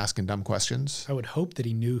idiot asking dumb questions. I would hope that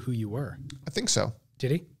he knew who you were. I think so.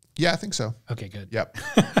 Did he? Yeah, I think so. Okay, good. Yep.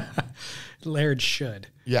 Laird should.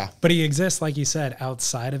 Yeah. But he exists, like you said,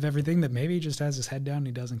 outside of everything, that maybe he just has his head down and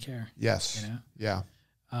he doesn't care. Yes. Yeah.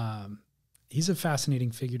 He's a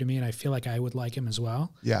fascinating figure to me, and I feel like I would like him as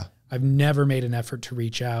well. Yeah. I've never made an effort to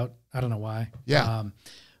reach out. I don't know why. Yeah.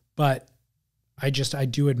 But I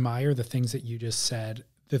do admire the things that you just said,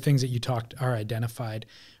 the things that you are identified,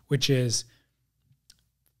 which is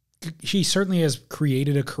he certainly has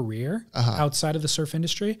created a career outside of the surf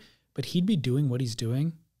industry, but he'd be doing what he's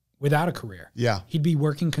doing without a career. Yeah. He'd be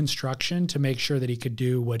working construction to make sure that he could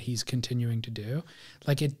do what he's continuing to do.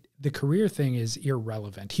 The career thing is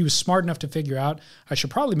irrelevant. He was smart enough to figure out, I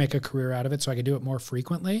should probably make a career out of it so I could do it more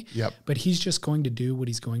frequently. Yep. But he's just going to do what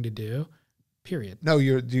he's going to do, period. No,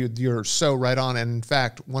 you're so right on. And in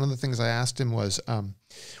fact, one of the things I asked him was,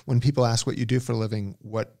 when people ask what you do for a living,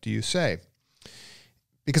 what do you say?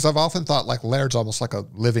 Because I've often thought like Laird's almost like a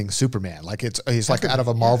living Superman. Like he's like out of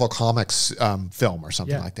a Marvel Comics film or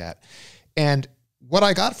something like that. And what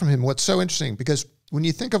I got from him, what's so interesting, because when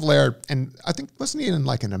you think of Laird, and I think, wasn't he in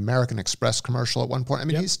like an American Express commercial at one point? I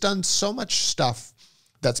mean, he's done so much stuff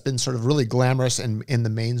that's been sort of really glamorous and in the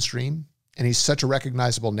mainstream. And he's such a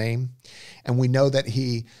recognizable name. And we know that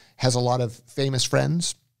he has a lot of famous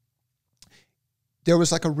friends. There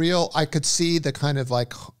was like I could see the kind of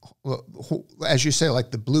like, as you say,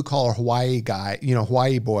 like the blue collar Hawaii guy,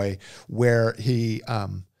 Hawaii boy, where he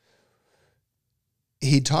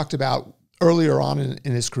talked about earlier on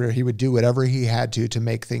in his career, he would do whatever he had to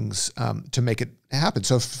make things, to make it happen.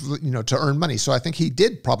 So, to earn money. So I think he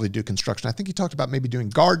did probably do construction. I think he talked about maybe doing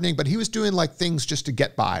gardening, but he was doing like things just to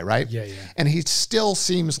get by. Right. Yeah. Yeah. And he still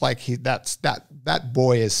seems like that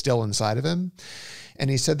boy is still inside of him.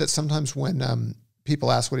 And he said that sometimes when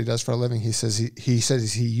people ask what he does for a living, he says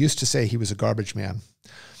he used to say he was a garbage man.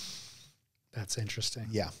 That's interesting.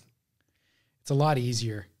 Yeah. It's a lot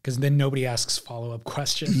easier because then nobody asks follow-up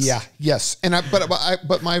questions. Yeah. Yes. And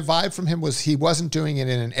but my vibe from him was he wasn't doing it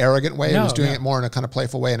in an arrogant way. He was doing it more in a kind of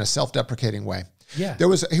playful way, in a self-deprecating way. Yeah.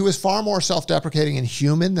 He was far more self-deprecating and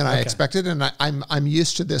human than I expected. And I'm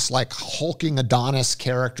used to this like hulking Adonis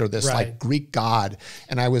character, this like Greek god.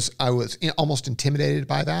 And I was almost intimidated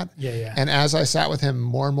by that. Yeah. Yeah. And as I sat with him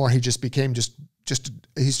more and more, he just became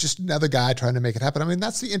he's just another guy trying to make it happen. I mean,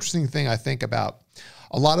 that's the interesting thing I think about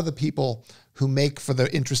a lot of the people who make for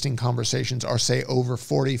the interesting conversations are, say, over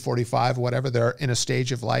 40, 45, whatever. They're in a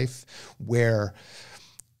stage of life where,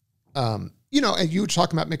 and you were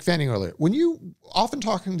talking about Mick Fanning earlier. When you often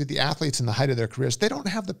talking to the athletes in the height of their careers, they don't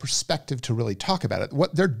have the perspective to really talk about it.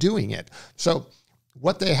 What they're doing it. So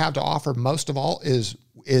what they have to offer most of all is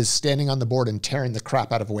standing on the board and tearing the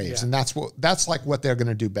crap out of waves. Yeah. And that's like what they're going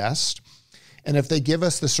to do best. And if they give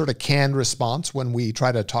us the sort of canned response when we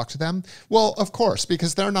try to talk to them, well, of course,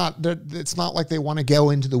 because it's not like they want to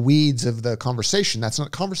go into the weeds of the conversation.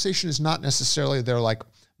 Conversation is not necessarily their like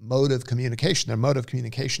mode of communication. Their mode of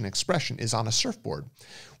communication expression is on a surfboard.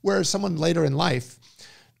 Whereas someone later in life,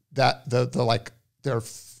 that their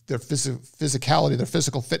physicality, their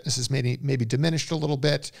physical fitness is maybe diminished a little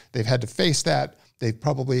bit. They've had to face that. They've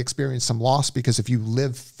probably experienced some loss, because if you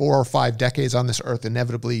live 4 or 5 decades on this earth,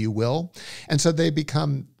 inevitably you will. And so they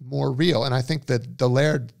become more real. And I think that the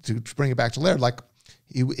Laird, to bring it back to Laird, like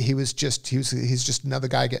he's just another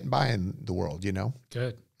guy getting by in the world,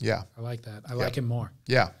 Good. Yeah. I like that. I like him more.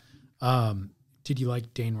 Yeah. Did you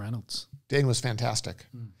like Dane Reynolds? Dane was fantastic.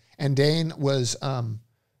 And Dane was,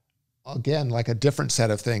 again, like a different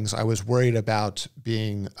set of things. I was worried about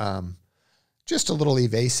being, just a little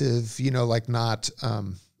evasive, like not,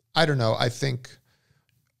 I don't know. I think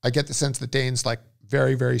I get the sense that Dane's like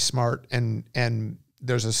very, very smart, and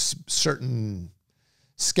there's a certain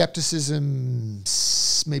skepticism,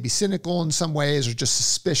 maybe cynical in some ways, or just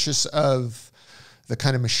suspicious of the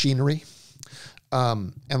kind of machinery.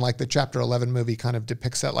 And like the Chapter 11 movie kind of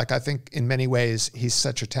depicts that. Like, I think in many ways he's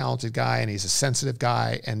such a talented guy, and he's a sensitive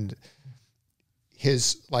guy, and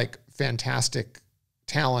his like fantastic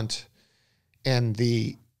talent and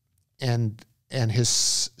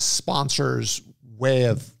his sponsors' way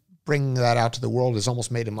of bringing that out to the world has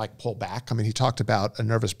almost made him like pull back. I mean, he talked about a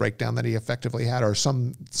nervous breakdown that he effectively had, or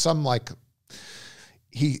some like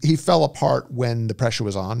he fell apart when the pressure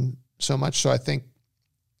was on so much. So I think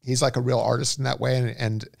he's like a real artist in that way,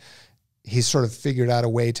 and he's sort of figured out a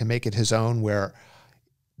way to make it his own, where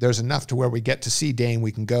there's enough to where we get to see Dane.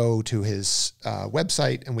 We can go to his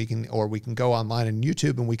website, and we can go online on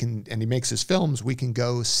YouTube, and he makes his films. We can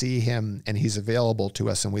go see him, and he's available to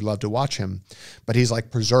us, and we love to watch him. But he's like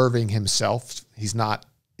preserving himself. He's not.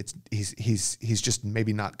 He's just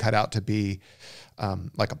maybe not cut out to be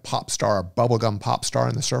like a pop star, a bubblegum pop star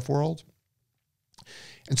in the surf world.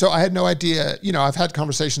 And so I had no idea, I've had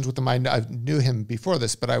conversations with him. I knew him before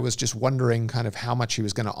this, but I was just wondering kind of how much he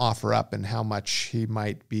was going to offer up, and how much he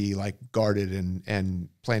might be like guarded and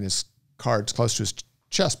playing his cards close to his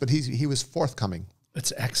chest. But he was forthcoming.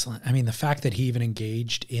 That's excellent. I mean, the fact that he even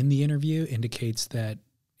engaged in the interview indicates that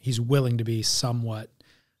he's willing to be somewhat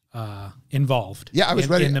involved. Yeah, I was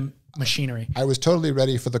ready. In the machinery. I was totally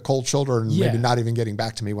ready for the cold shoulder, and maybe not even getting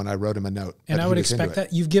back to me when I wrote him a note. And I would expect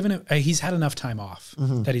that you've given him, he's had enough time off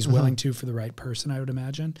that he's willing to for the right person, I would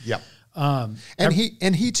imagine. Yeah. And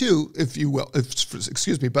he too, if you will,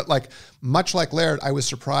 excuse me, but like much like Laird, I was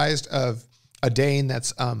surprised of a Dane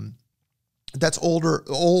that's older,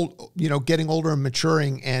 getting older and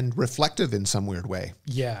maturing and reflective in some weird way.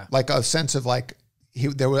 Yeah. Like a sense of like,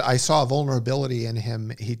 I saw vulnerability in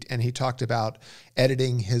him. He talked about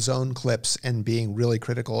editing his own clips and being really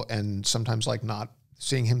critical, and sometimes like not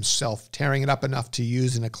seeing himself tearing it up enough to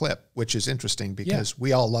use in a clip, which is interesting because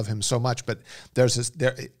we all love him so much. But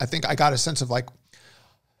I think I got a sense of like,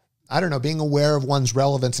 I don't know, being aware of one's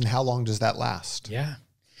relevance and how long does that last? Yeah.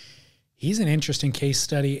 He's an interesting case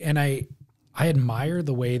study, and I admire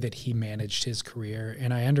the way that he managed his career,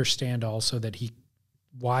 and I understand also that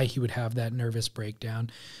why he would have that nervous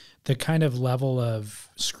breakdown. The kind of level of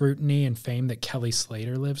scrutiny and fame that Kelly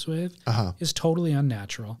Slater lives with is totally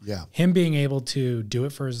unnatural. Yeah. Him being able to do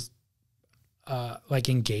it for his,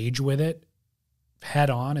 engage with it head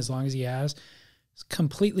on as long as he has,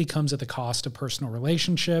 completely comes at the cost of personal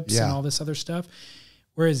relationships and all this other stuff.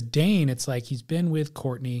 Whereas Dane, it's like he's been with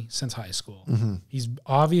Courtney since high school. He's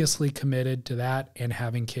obviously committed to that and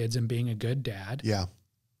having kids and being a good dad. Yeah.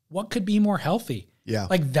 What could be more healthy? Yeah.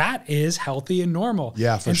 Like that is healthy and normal.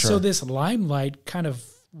 Yeah, for sure. And so this limelight kind of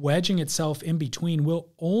wedging itself in between will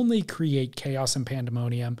only create chaos and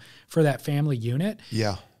pandemonium for that family unit.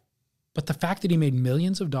 Yeah. But the fact that he made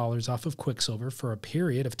millions of dollars off of Quicksilver for a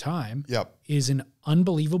period of time Yep. is an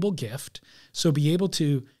unbelievable gift. So be able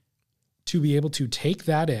to take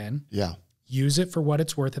that in, Yeah. use it for what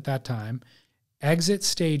it's worth at that time, exit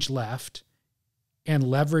stage left, and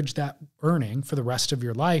leverage that earning for the rest of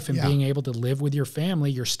your life and being able to live with your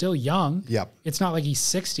family. You're still young. Yep. It's not like he's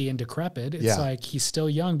 60 and decrepit. It's like he's still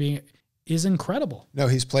young is incredible. No,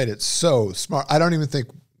 he's played it so smart. I don't even think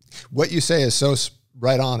what you say is so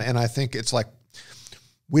right on. And I think it's like,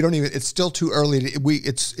 it's still too early.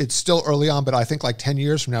 It's still early on, but I think like 10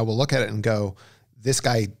 years from now, we'll look at it and go, this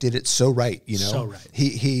guy did it so right. You know, so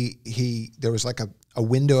right. There was like a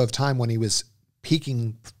window of time when he was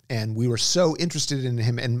peaking and we were so interested in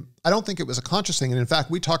him. And I don't think it was a conscious thing. And in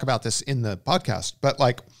fact, we talk about this in the podcast, but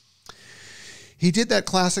like he did that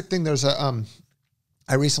classic thing. There's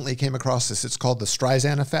I recently came across this. It's called the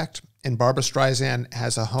Streisand effect. And Barbara Streisand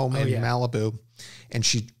has a home in Malibu, and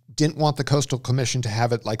she didn't want the Coastal Commission to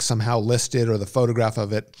have it like somehow listed or the photograph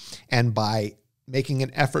of it. And by making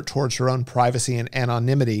an effort towards her own privacy and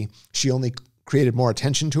anonymity, she only created more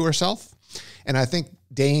attention to herself. And I think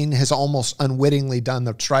Dane has almost unwittingly done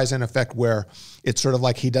the Streisand effect where it's sort of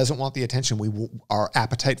like he doesn't want the attention. Our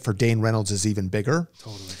appetite for Dane Reynolds is even bigger.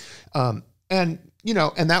 Totally. And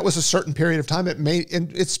that was a certain period of time.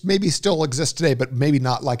 It's maybe still exists today, but maybe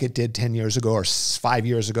not like it did 10 years ago or 5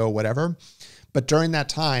 years ago, whatever. But during that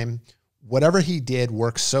time, whatever he did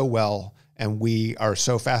worked so well, and we are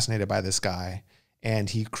so fascinated by this guy. And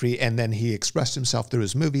then he expressed himself through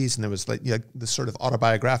his movies, and there was like the sort of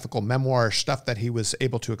autobiographical memoir stuff that he was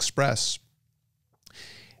able to express.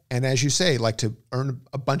 And as you say, like to earn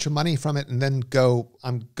a bunch of money from it, and then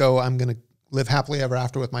I'm going to live happily ever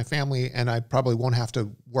after with my family, and I probably won't have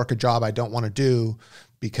to work a job I don't want to do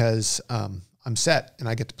because I'm set and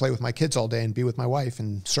I get to play with my kids all day and be with my wife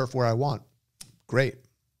and surf where I want. Great.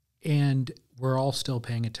 And we're all still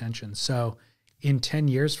paying attention. So in 10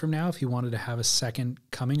 years from now, if he wanted to have a second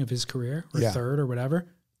coming of his career or third or whatever,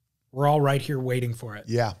 we're all right here waiting for it.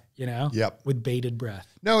 Yeah. You know? Yep. With bated breath.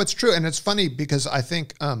 No, it's true. And it's funny because I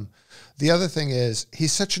think the other thing is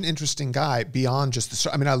he's such an interesting guy beyond just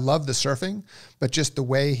I love the surfing, but just the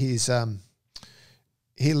way he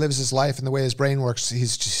lives his life and the way his brain works,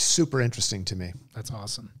 he's just super interesting to me. That's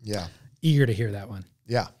awesome. Yeah. Eager to hear that one.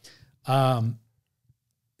 Yeah.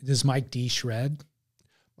 Does Mike D shred?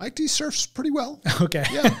 Mike D surfs pretty well. Okay.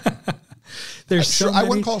 Yeah.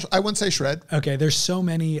 I wouldn't say shred. Okay. There's so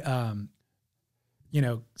many,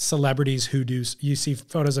 celebrities who do, you see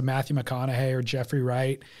photos of Matthew McConaughey or Jeffrey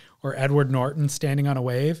Wright or Edward Norton standing on a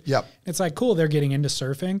wave. Yep. It's like, cool, they're getting into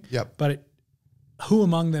surfing. Yep. But who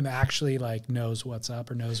among them actually like knows what's up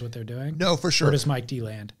or knows what they're doing? No, for sure. Where does Mike D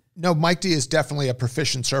land? No, Mike D is definitely a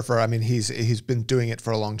proficient surfer. I mean, he's been doing it for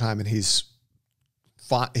a long time, and he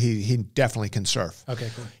definitely can surf. Okay,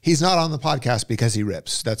 cool. He's not on the podcast because he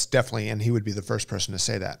rips. That's definitely, and he would be the first person to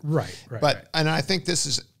say that. Right. And I think this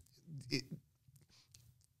is,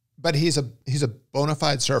 but he's a bona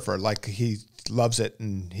fide surfer. Like he loves it,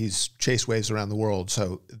 and he's chased waves around the world.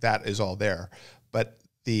 So that is all there. But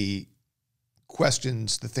the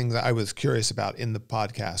questions, the thing that I was curious about in the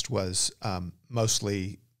podcast was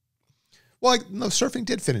mostly, surfing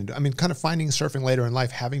did fit into, kind of finding surfing later in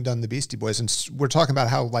life, having done the Beastie Boys. And we're talking about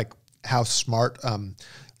how smart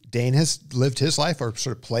Dane has lived his life or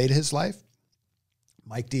sort of played his life.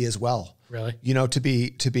 Mike D as well. Really? To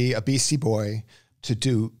be a Beastie Boy, to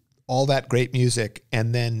do all that great music,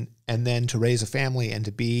 and then to raise a family and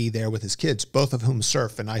to be there with his kids, both of whom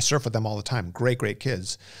surf, and I surf with them all the time. Great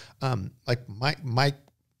kids. Like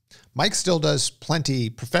Mike still does plenty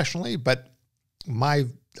professionally, but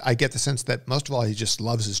I get the sense that most of all, he just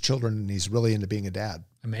loves his children and he's really into being a dad.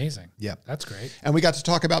 Amazing. Yeah. That's great. And we got to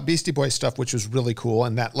talk about Beastie Boys stuff, which was really cool.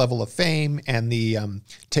 And that level of fame and the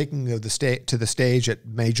taking of to the stage at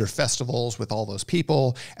major festivals with all those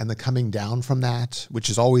people and the coming down from that, which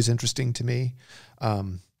is always interesting to me.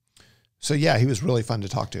 So yeah, he was really fun to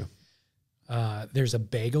talk to. There's a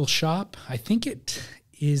bagel shop. I think it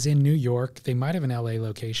is in New York. They might have an LA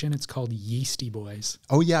location. It's called Yeasty Boys.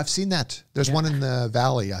 Oh yeah, I've seen that. There's one in the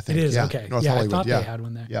Valley, I think. It is, okay. North yeah, Hollywood. I thought they had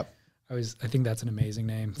one there. Yep. I think that's an amazing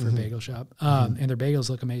name for a bagel shop. And their bagels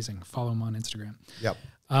look amazing. Follow them on Instagram. Yep.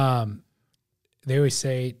 They always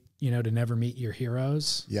say, to never meet your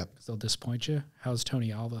heroes. Yep. Because they'll disappoint you. How's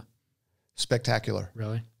Tony Alva? Spectacular.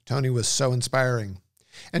 Really? Tony was so inspiring.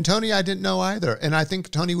 And Tony, I didn't know either. And I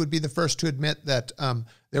think Tony would be the first to admit that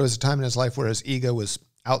there was a time in his life where his ego was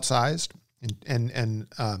outsized and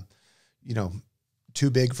too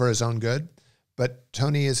big for his own good. But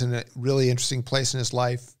Tony is in a really interesting place in his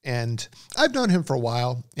life, and I've known him for a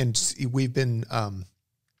while, and we've been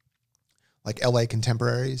like LA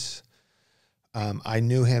contemporaries. I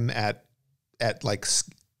knew him at like,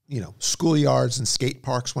 schoolyards and skate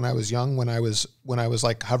parks when I was young, when I was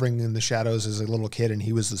like hovering in the shadows as a little kid, and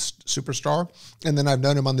he was the superstar. And then I've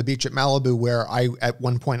known him on the beach at Malibu, where at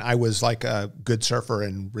one point I was like a good surfer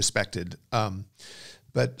and respected.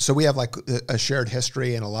 But so we have like a shared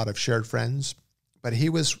history and a lot of shared friends, but he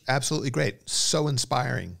was absolutely great. So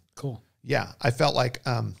inspiring. Cool. Yeah. I felt like,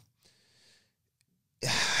 how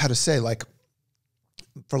to say, like,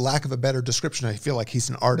 for lack of a better description, I feel like he's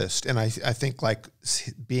an artist. And I think like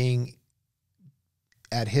being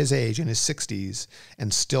at his age in his 60s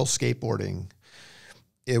and still skateboarding,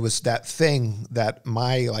 it was that thing that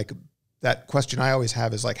that question I always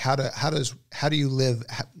have is like, how do you live?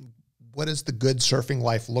 What does the good surfing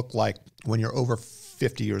life look like when you're over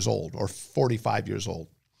 50 years old or 45 years old?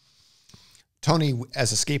 Tony,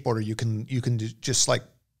 as a skateboarder, you can just like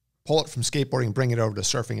pull it from skateboarding and bring it over to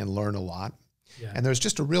surfing and learn a lot. Yeah. And there's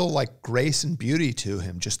just a real like grace and beauty to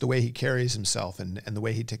him, just the way he carries himself and the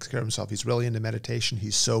way he takes care of himself. He's really into meditation.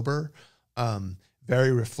 He's sober,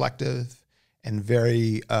 very reflective, and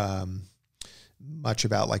very much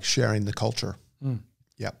about like sharing the culture. Mm.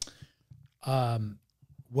 Yeah.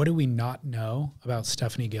 What do we not know about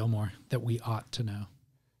Stephanie Gilmore that we ought to know?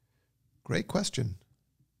 Great question.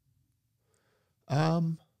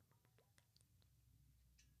 Well,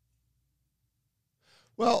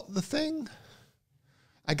 the thing,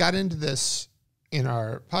 I got into this in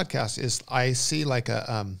our podcast, is I see like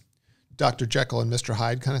a Dr. Jekyll and Mr.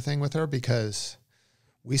 Hyde kind of thing with her, because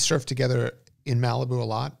we surf together in Malibu a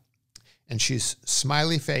lot, and she's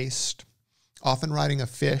smiley faced, often riding a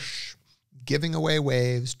fish, giving away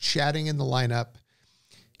waves, chatting in the lineup.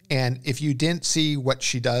 And if you didn't see what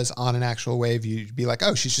she does on an actual wave, you'd be like,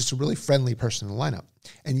 oh, she's just a really friendly person in the lineup.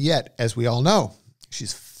 And yet, as we all know,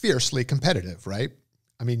 she's fiercely competitive, right?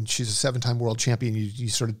 I mean, she's a 7-time world champion. You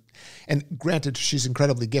sort of, and granted, she's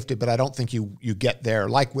incredibly gifted, but I don't think you get there,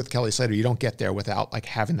 like with Kelly Slater, you don't get there without like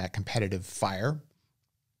having that competitive fire.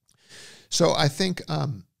 So I think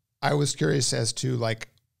I was curious as to like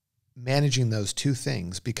managing those two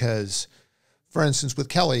things, because, for instance, with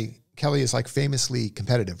Kelly is like famously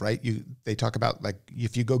competitive, right? They talk about like,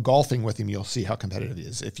 if you go golfing with him, you'll see how competitive he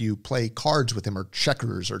is. If you play cards with him or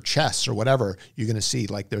checkers or chess or whatever, you're going to see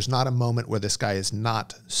like there's not a moment where this guy is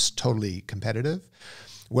not totally competitive.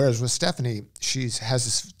 Whereas with Stephanie, has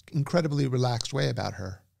this incredibly relaxed way about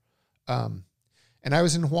her. And I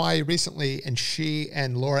was in Hawaii recently, and she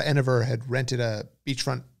and Laura Enever had rented a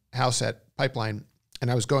beachfront house at Pipeline. And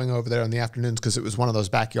I was going over there in the afternoons because it was one of those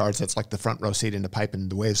backyards that's like the front row seat in the pipe, and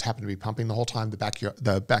the waves happened to be pumping the whole time.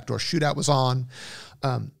 The backdoor shootout was on.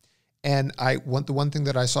 And the one thing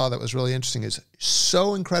that I saw that was really interesting is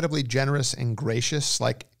so incredibly generous and gracious.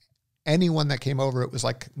 Like anyone that came over, it was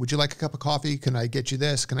like, would you like a cup of coffee? Can I get you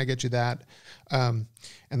this? Can I get you that? And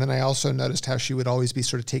then I also noticed how she would always be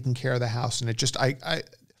sort of taking care of the house. And it just, I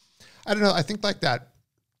don't know. I think like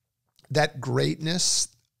that greatness.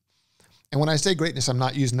 And when I say greatness, I'm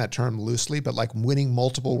not using that term loosely, but like winning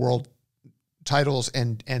multiple world titles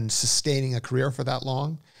and sustaining a career for that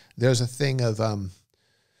long. There's a thing of, I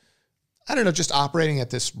don't know, just operating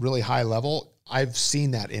at this really high level. I've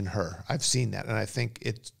seen that in her. I've seen that. And I think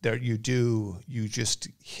it's there. You just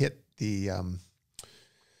hit the,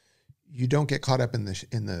 you don't get caught up in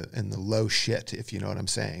the low shit, if you know what I'm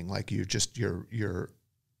saying. Like you're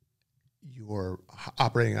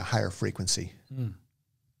operating at a higher frequency. Mm.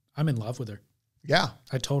 I'm in love with her. Yeah.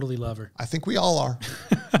 I totally love her. I think we all are.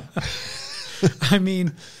 I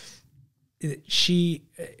mean,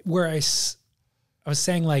 where I was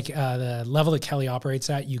saying like the level that Kelly operates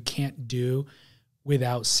at, you can't do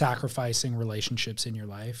without sacrificing relationships in your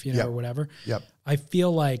life, or whatever. Yep. I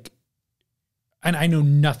feel like, and I know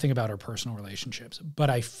nothing about her personal relationships, but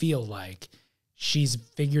I feel like she's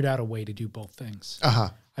figured out a way to do both things. Uh-huh.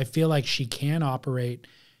 I feel like she can operate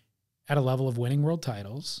at a level of winning world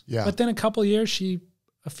titles. Yeah. But then a couple of years,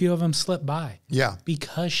 a few of them slip by. Yeah.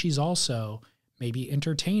 Because she's also maybe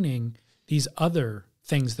entertaining these other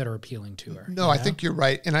things that are appealing to her. No, I think you're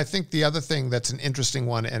right. And I think the other thing that's an interesting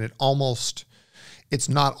one, and it's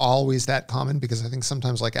not always that common, because I think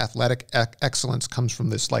sometimes like athletic excellence comes from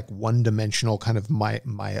this like one-dimensional kind of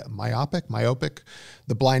myopic.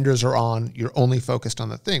 The blinders are on, you're only focused on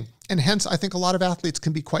the thing. And hence, I think a lot of athletes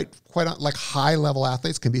can be quite like high-level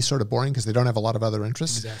athletes can be sort of boring because they don't have a lot of other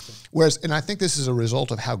interests. Exactly. Whereas, and I think this is a result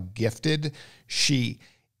of how gifted she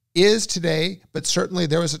is today, but certainly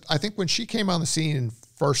there was, I think when she came on the scene and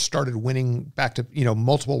first started winning back to,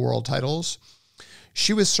 multiple world titles,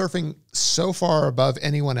 she was surfing so far above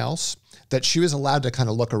anyone else that she was allowed to kind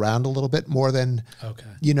of look around a little bit more than,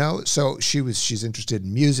 you know, so she's interested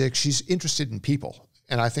in music. She's interested in people.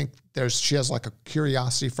 And I think she has like a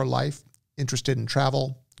curiosity for life, interested in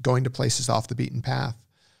travel, going to places off the beaten path.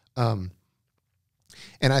 And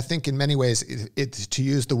I think in many ways, it's to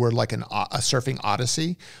use the word like a surfing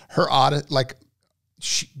odyssey,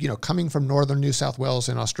 she, you know, coming from northern New South Wales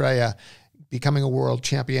in Australia, becoming a world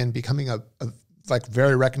champion, becoming a like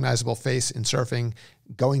very recognizable face in surfing,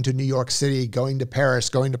 going to New York City, going to Paris,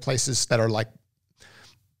 going to places that are like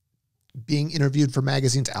being interviewed for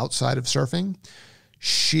magazines outside of surfing.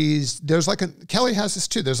 Kelly has this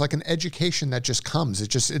too. There's like an education that just comes. It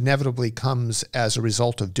just inevitably comes as a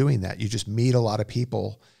result of doing that. You just meet a lot of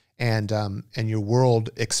people, and your world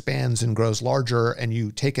expands and grows larger, and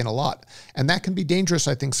you take in a lot. And that can be dangerous,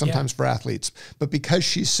 I think, sometimes for athletes. But because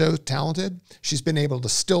she's so talented, she's been able to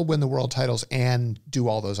still win the world titles and do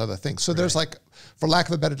all those other things. So there's like, for lack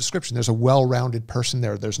of a better description, there's a well-rounded person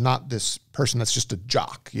there. There's not this person that's just a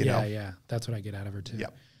jock, you know? Yeah, that's what I get out of her too.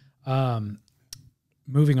 Yeah.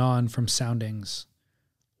 Moving on from soundings,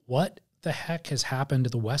 what the heck has happened to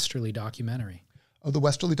the Westerly documentary? Oh, the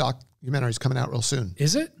Westerly documentary is coming out real soon.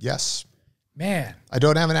 Is it? Yes. Man. I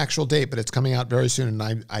don't have an actual date, but it's coming out very soon,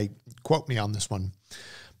 and I quote me on this one.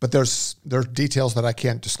 But there are details that I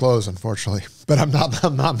can't disclose, unfortunately. But I'm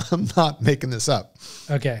not making this up.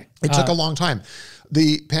 Okay. It took a long time.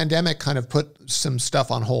 The pandemic kind of put some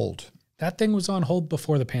stuff on hold. That thing was on hold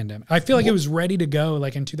before the pandemic. I feel like it was ready to go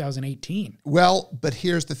like in 2018. Well, but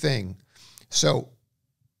here's the thing. So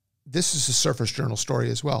this is a Surfer's Journal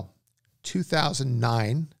story as well.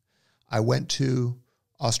 2009, I went to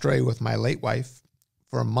Australia with my late wife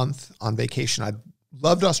for a month on vacation. I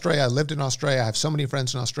loved Australia. I lived in Australia. I have so many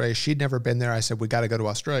friends in Australia. She'd never been there. I said, we got to go to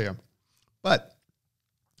Australia. But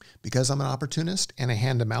because I'm an opportunist and a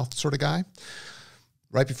hand-to-mouth sort of guy,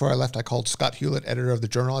 right before I left, I called Scott Hewlett, editor of the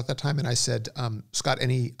Journal at that time, and I said, Scott,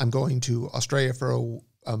 I'm going to Australia for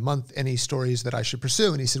a month, any stories that I should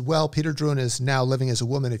pursue? And he said, well, Peter Druin is now living as a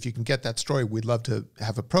woman. If you can get that story, we'd love to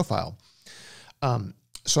have a profile.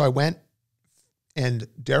 So I went, and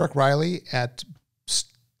Derek Riley at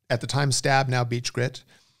the time Stab, now Beach Grit,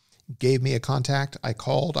 gave me a contact. I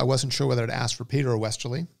called. I wasn't sure whether to ask for Peter or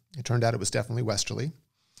Westerly. It turned out it was definitely Westerly.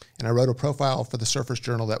 And I wrote a profile for the Surfer's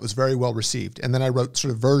Journal that was very well received. And then I wrote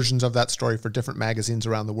sort of versions of that story for different magazines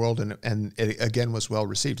around the world, and it again was well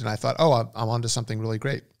received. And I thought, oh, I'm onto something really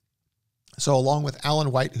great. So along with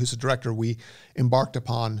Alan White, who's a director, we embarked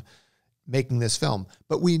upon making this film.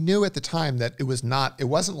 But we knew at the time that it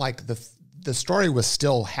wasn't like the story was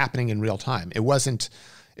still happening in real time. It wasn't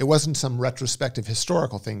some retrospective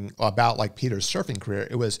historical thing about like Peter's surfing career.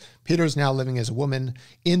 It was Peter's now living as a woman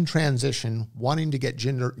in transition, wanting to get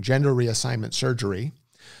gender reassignment surgery.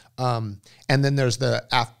 And then there's the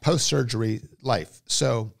post-surgery life.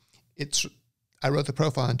 So I wrote the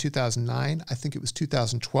profile in 2009. I think it was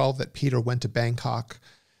 2012 that Peter went to Bangkok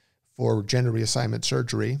for gender reassignment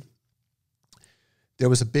surgery. There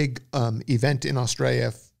was a big event in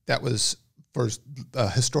Australia that was for a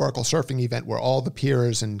historical surfing event where all the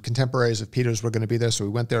peers and contemporaries of Peter's were going to be there. So we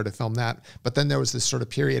went there to film that. But then there was this sort of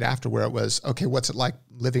period after where it was, okay, what's it like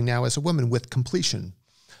living now as a woman with completion?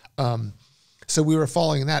 So we were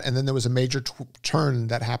following that. And then there was a major turn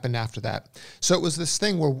that happened after that. So it was this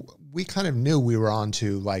thing where we kind of knew we were on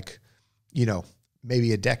to like, you know,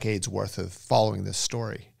 maybe a decade's worth of following this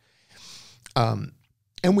story.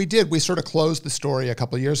 And we did. We sort of closed the story a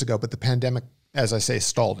couple of years ago, but the pandemic, as I say,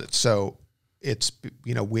 stalled it. So it's,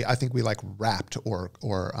 you know, I think we like wrapped or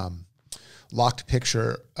locked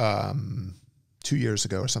picture 2 years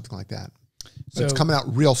ago or something like that. But so it's coming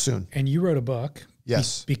out real soon. And you wrote a book,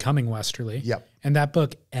 yes, Becoming Westerly. Yep. And that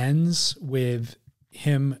book ends with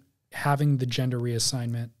him having the gender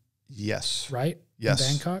reassignment. Yes. Right? Yes.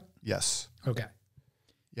 In Bangkok? Yes. Okay.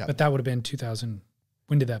 Yeah. But that would have been 2000.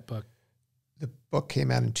 When did that book? The book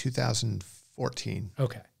came out in 2014.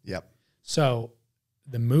 Okay. Yep. So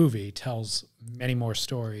the movie tells many more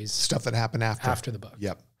stories. Stuff that happened after the book.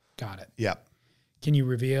 Yep. Got it. Yep. Can you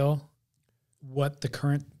reveal what the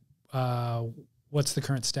current, what's the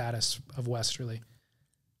current status of Westerly?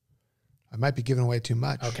 I might be giving away too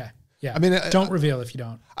much. Okay. Yeah. I mean, don't reveal if you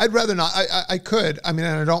don't. I'd rather not. I could. I mean,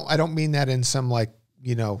 and I don't mean that in some like,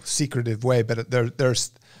 you know, secretive way, but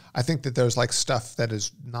there's, I think that there's like stuff that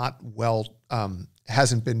is not well,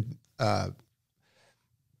 hasn't been,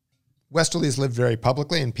 Westerly's lived very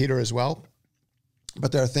publicly, and Peter as well.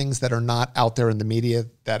 But there are things that are not out there in the media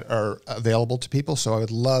that are available to people. So I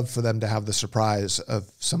would love for them to have the surprise of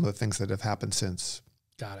some of the things that have happened since.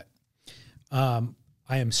 Got it.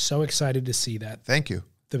 I am so excited to see that. Thank you.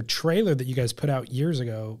 The trailer that you guys put out years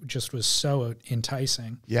ago just was so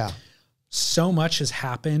enticing. Yeah. So much has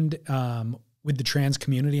happened with the trans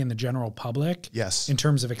community and the general public. Yes. In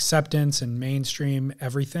terms of acceptance and mainstream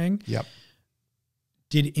everything. Yep.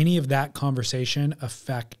 Did any of that conversation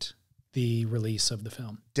affect the release of the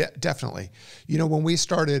film? Definitely. You know, when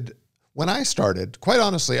I started, quite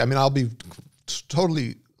honestly, I mean, I'll be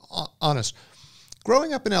totally honest.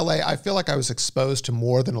 Growing up in LA, I feel like I was exposed to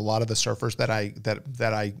more than a lot of the surfers that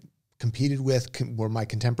I competed with were my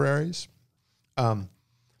contemporaries.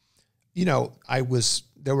 You know,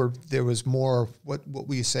 there was more, what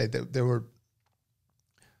we say, that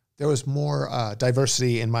there was more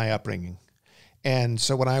diversity in my upbringing. And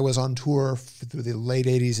so when I was on tour through the late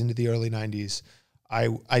 80s into the early 90s, I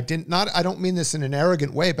don't mean this in an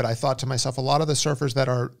arrogant way, but I thought to myself, a lot of the surfers that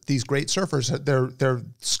are these great surfers, their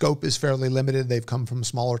scope is fairly limited. They've come from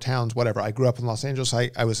smaller towns, whatever. I grew up in Los Angeles.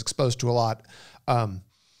 I was exposed to a lot.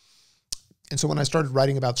 And so when I started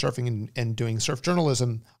writing about surfing and doing surf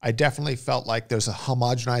journalism, I definitely felt like there's a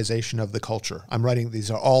homogenization of the culture. I'm writing,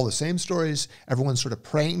 these are all the same stories. Everyone's sort of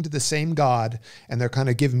praying to the same God, and they're kind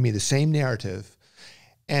of giving me the same narrative.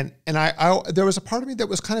 And I there was a part of me that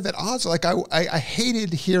was kind of at odds. Like I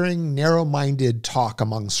hated hearing narrow-minded talk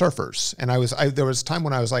among surfers. And there was a time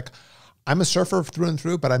when I was like, I'm a surfer through and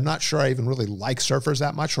through, but I'm not sure I even really like surfers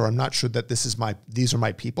that much, or I'm not sure that these are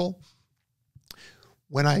my people.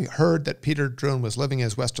 When I heard that Peter Drone was living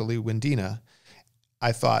as Westerly Windina,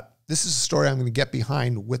 I thought, this is a story I'm going to get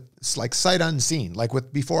behind with, like, sight unseen. Like,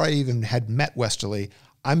 before I even had met Westerly,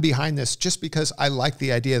 I'm behind this just because I like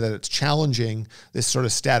the idea that it's challenging this sort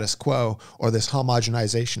of status quo or this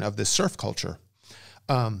homogenization of this surf culture.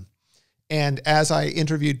 And as I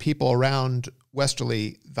interviewed people around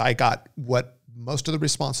Westerly, I got what most of the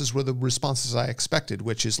responses were the responses I expected,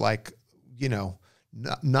 which is like, you know,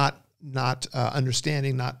 not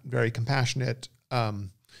understanding, not very compassionate.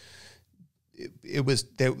 It was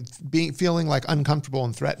feeling like uncomfortable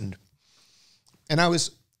and threatened. And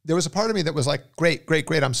there was a part of me that was like, great,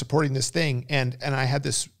 I'm supporting this thing. And I had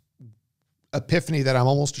this epiphany that I'm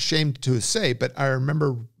almost ashamed to say, but I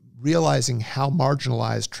remember realizing how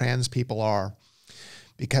marginalized trans people are,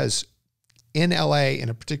 because in LA, in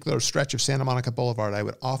a particular stretch of Santa Monica Boulevard, I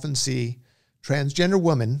would often see transgender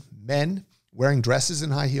women, men, wearing dresses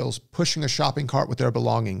and high heels, pushing a shopping cart with their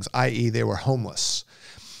belongings, i.e. they were homeless.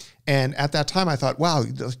 And at that time I thought, wow,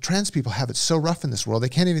 the trans people have it so rough in this world. They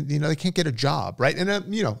can't even, they can't get a job, right? And,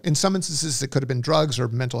 in some instances it could have been drugs or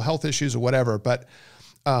mental health issues or whatever. But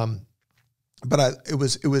it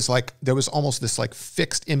was like, there was almost this like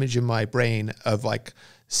fixed image in my brain of like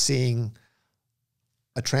seeing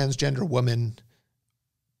a transgender woman,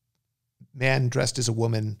 man dressed as a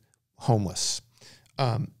woman, homeless.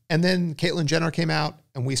 And then Caitlyn Jenner came out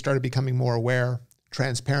and we started becoming more aware.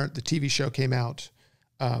 Transparent, the TV show, came out.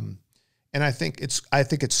 And I think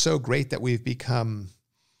it's so great that we've become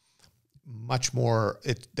much more,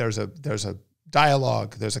 there's a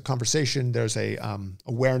dialogue, there's a conversation, there's a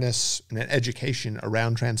awareness and an education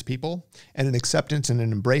around trans people, and an acceptance and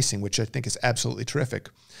an embracing, which I think is absolutely terrific.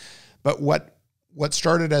 But what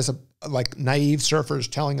started as like naive surfers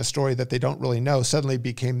telling a story that they don't really know suddenly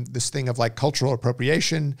became this thing of like cultural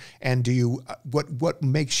appropriation. And what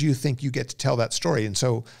makes you think you get to tell that story? And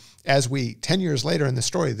so as 10 years later in the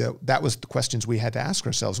story, that was the questions we had to ask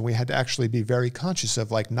ourselves. And we had to actually be very conscious of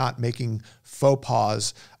like not making faux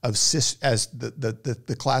pas of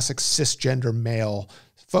the classic cisgender male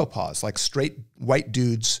faux pas, like straight white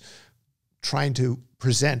dudes trying to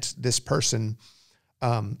present this person,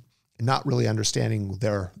 not really understanding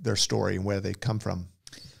their story and where they come from.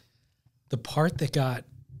 The part that got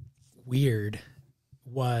weird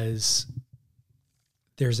was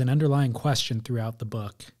there's an underlying question throughout the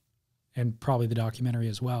book, and probably the documentary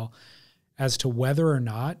as well, as to whether or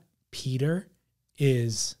not Peter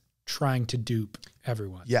is trying to dupe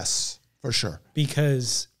everyone. Yes, for sure.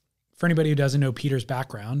 Because for anybody who doesn't know Peter's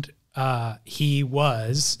background, he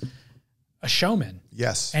was a showman.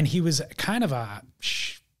 Yes. And he was kind of a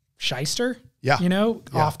shyster, yeah.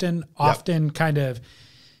 Often kind of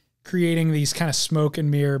creating these kind of smoke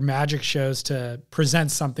and mirror magic shows to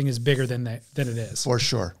present something as bigger than it is. For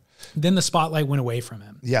sure. Then the spotlight went away from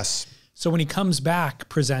him. Yes. So when he comes back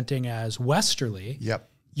presenting as Westerly,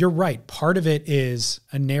 yep, you're right. Part of it is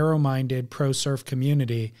a narrow-minded pro-surf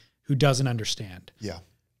community who doesn't understand. Yeah.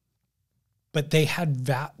 But they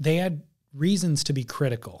had reasons to be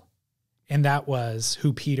critical. And that was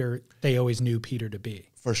who they always knew Peter to be.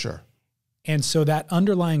 For sure. And so that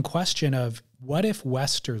underlying question of what if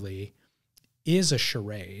Westerly is a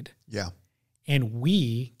charade? Yeah. And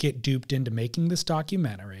we get duped into making this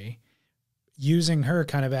documentary, using her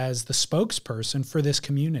kind of as the spokesperson for this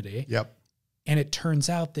community. Yep. And it turns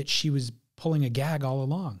out that she was pulling a gag all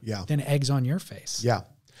along. Yeah. Then eggs on your face. Yeah.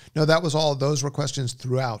 No, that was all. Those were questions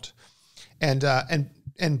throughout. And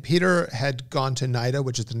Peter had gone to NIDA,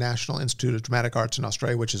 which is the National Institute of Dramatic Arts in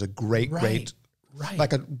Australia, which is a great,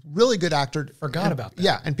 like a really good actor. Forgot about that.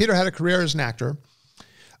 Yeah. And Peter had a career as an actor.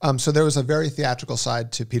 So there was a very theatrical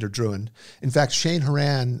side to Peter Druin. In fact, Shane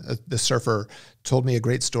Horan, the surfer, told me a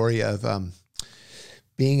great story of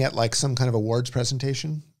being at like some kind of awards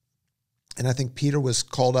presentation. And I think Peter was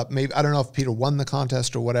called up. Maybe, I don't know if Peter won the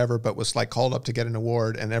contest or whatever, but was like called up to get an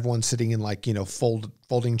award, and everyone's sitting in like,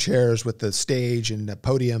 folding chairs with the stage and the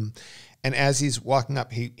podium. And as he's walking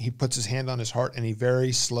up, he puts his hand on his heart, and he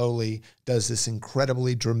very slowly does this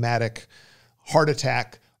incredibly dramatic heart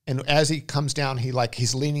attack. And as he comes down,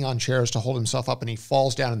 he's leaning on chairs to hold himself up, and he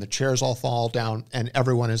falls down, and the chairs all fall down, and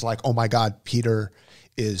everyone is like, oh my God, Peter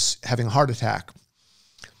is having a heart attack.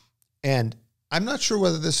 And I'm not sure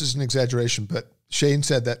whether this is an exaggeration, but Shane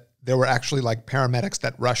said that there were actually like paramedics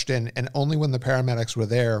that rushed in, and only when the paramedics were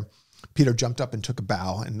there, Peter jumped up and took a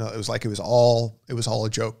bow. And it was like, it was all a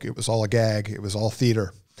joke. It was all a gag. It was all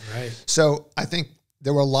theater. Right. So I think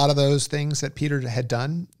there were a lot of those things that Peter had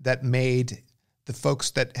done that made the folks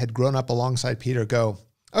that had grown up alongside Peter go,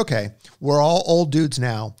 okay, we're all old dudes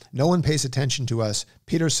now. No one pays attention to us.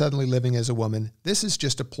 Peter's suddenly living as a woman. This is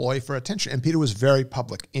just a ploy for attention. And Peter was very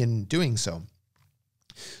public in doing so.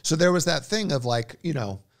 So there was that thing of like,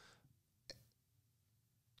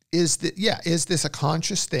 is this a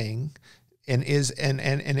conscious thing? And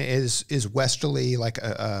is Westerly like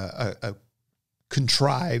a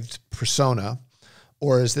contrived persona?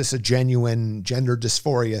 Or is this a genuine gender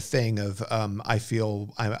dysphoria thing of I'm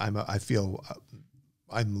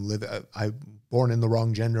born in the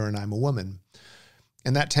wrong gender and I'm a woman?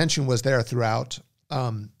 And that tension was there throughout.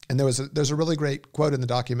 And there's a really great quote in the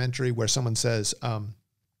documentary where someone says,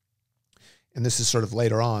 and this is sort of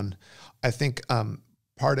later on, I think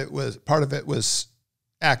part of it was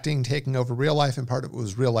acting taking over real life, and part of it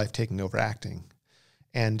was real life taking over acting.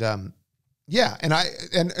 And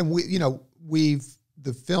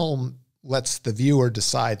the film lets the viewer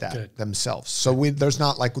decide that themselves. So there's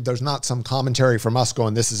not some commentary from us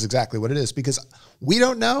going, this is exactly what it is, because we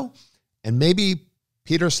don't know, and maybe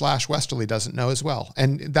Peter/Westerly doesn't know as well.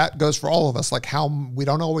 And that goes for all of us, like how we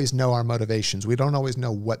don't always know our motivations. We don't always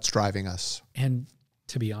know what's driving us. And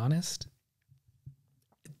to be honest,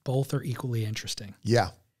 both are equally interesting. Yeah.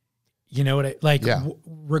 You know what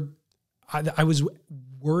I was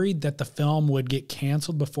worried that the film would get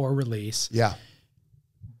canceled before release. Yeah.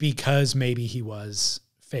 Because maybe he was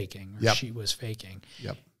faking or she was faking.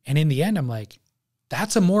 Yep. And in the end, I'm like,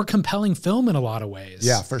 that's a more compelling film in a lot of ways.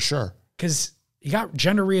 Yeah, for sure. Because you got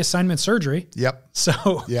gender reassignment surgery. Yep.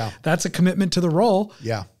 So that's a commitment to the role.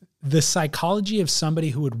 Yeah. The psychology of somebody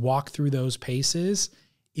who would walk through those paces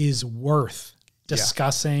is worth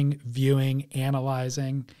discussing, viewing,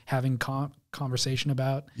 analyzing, having conversation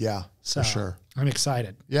about. Yeah, so for sure. I'm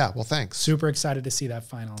excited. Yeah, well, thanks. Super excited to see that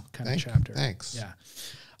final kind of chapter. Thanks. Yeah.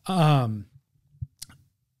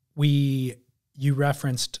 You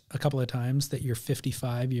referenced a couple of times that you're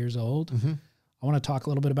 55 years old. Mm-hmm. I want to talk a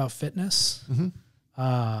little bit about fitness. Mm-hmm.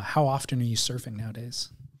 How often are you surfing nowadays?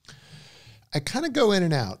 I kind of go in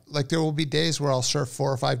and out. Like there will be days where I'll surf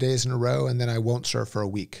 4 or 5 days in a row, and then I won't surf for a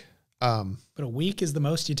week. But a week is the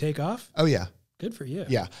most you take off? Oh, yeah. Good for you.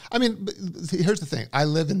 Yeah. I mean, here's the thing. I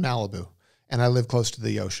live in Malibu, and I live close to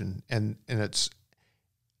the ocean, and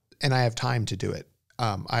I have time to do it.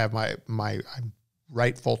 I have I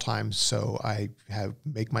write full time, so I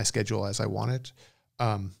make my schedule as I want it.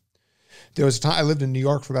 There was a time I lived in New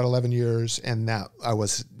York for about 11 years, and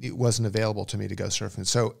it wasn't available to me to go surfing.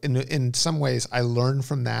 So in some ways, I learned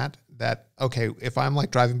from that okay, if I'm like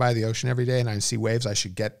driving by the ocean every day and I see waves, I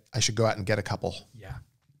should go out and get a couple. Yeah,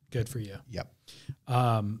 good for you. Yep.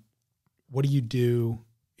 What do you do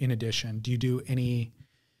in addition? Do you do any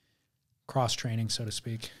cross training, so to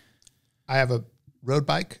speak? I have a road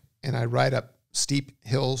bike, and I ride up steep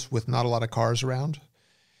hills with not a lot of cars around,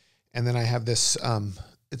 and then I have this.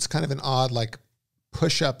 It's kind of an odd like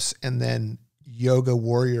push-ups and then yoga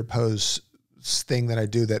warrior pose thing that I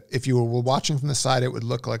do that if you were watching from the side, it would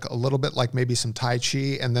look like a little bit like maybe some Tai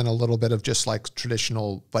Chi and then a little bit of just like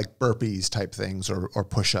traditional like burpees type things or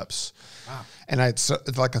push-ups. Wow. And it's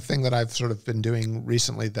like a thing that I've sort of been doing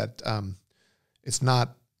recently that it's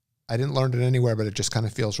not, I didn't learn it anywhere, but it just kind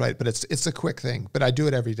of feels right. But it's a quick thing, but I do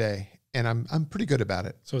it every day. and I'm pretty good about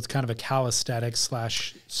it. So it's kind of a calisthenics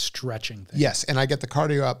 / stretching thing. Yes, and I get the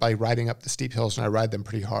cardio up by riding up the steep hills, and I ride them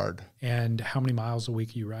pretty hard. And how many miles a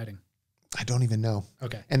week are you riding? I don't even know.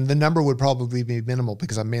 Okay. And the number would probably be minimal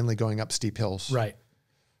because I'm mainly going up steep hills. Right.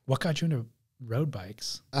 What got you into road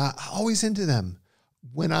bikes? Always into them.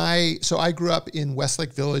 So I grew up in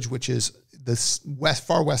Westlake Village, which is the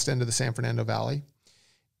far west end of the San Fernando Valley.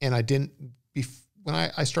 And when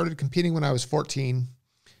I started competing when I was 14,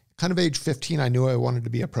 kind of age 15, I knew I wanted to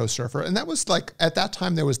be a pro surfer. And that was like, at that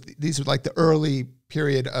time, these were like the early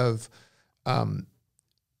period of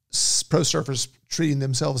pro surfers treating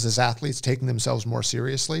themselves as athletes, taking themselves more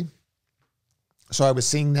seriously. So I was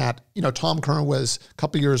seeing that, Tom Curran was a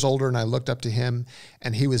couple years older, and I looked up to him,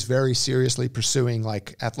 and he was very seriously pursuing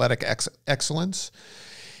like athletic excellence.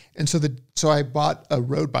 And so I bought a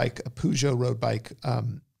road bike, a Peugeot road bike,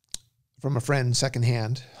 from a friend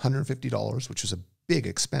secondhand, $150, which was a big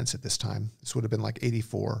expense at this time. This would have been like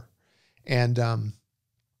 84. And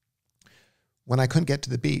when I couldn't get to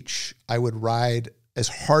the beach, I would ride as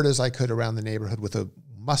hard as I could around the neighborhood with a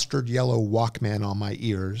mustard yellow Walkman on my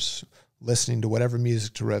ears, listening to whatever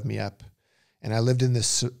music to rev me up. And I lived in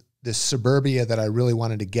this suburbia that I really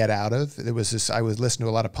wanted to get out of. I was listening to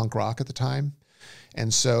a lot of punk rock at the time.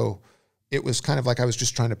 And so it was kind of like I was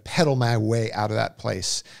just trying to pedal my way out of that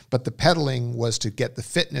place. But the pedaling was to get the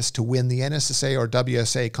fitness to win the NSSA or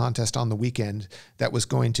WSA contest on the weekend that was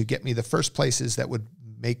going to get me the first places that would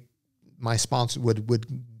make my sponsor, would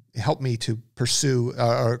help me to pursue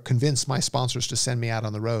or convince my sponsors to send me out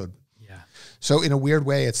on the road. Yeah. So in a weird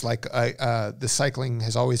way, it's like the cycling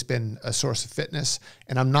has always been a source of fitness,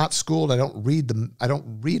 and I'm not schooled. I don't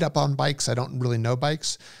read up on bikes. I don't really know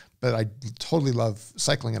bikes, but I totally love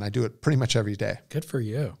cycling, and I do it pretty much every day. Good for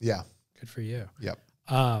you. Yeah. Good for you. Yep.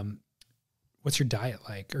 What's your diet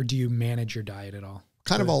like, or do you manage your diet at all?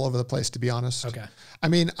 Kind of all over the place, to be honest. Okay. I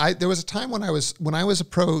mean, there was a time when I was a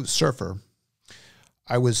pro surfer,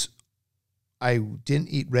 I didn't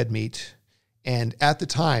eat red meat. And at the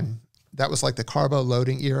time, that was like the carbo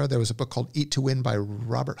loading era. There was a book called Eat to Win by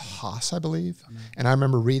Robert Haas, I believe. Mm-hmm. And I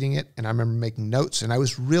remember reading it, and I remember making notes, and I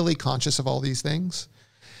was really conscious of all these things.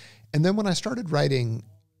 And then when I started writing,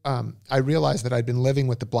 I realized that I'd been living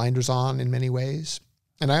with the blinders on in many ways.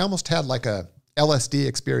 And I almost had like a LSD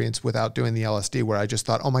experience without doing the LSD, where I just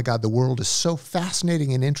thought, oh my God, the world is so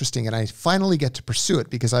fascinating and interesting. And I finally get to pursue it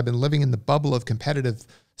because I've been living in the bubble of competitive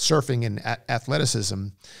surfing and athleticism.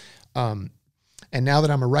 And now that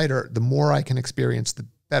I'm a writer, the more I can experience, the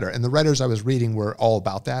better. And the writers I was reading were all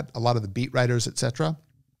about that. A lot of the beat writers, et cetera.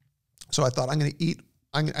 So I thought I'm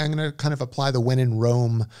going to kind of apply the when in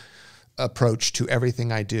Rome approach to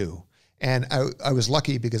everything I do. And I was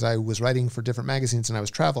lucky because I was writing for different magazines and I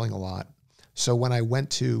was traveling a lot. So when I went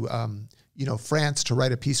to, France to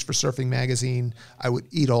write a piece for Surfing Magazine, I would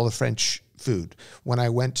eat all the French food. When I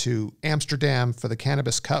went to Amsterdam for the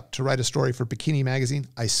Cannabis Cup to write a story for Bikini Magazine,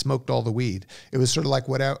 I smoked all the weed. It was sort of like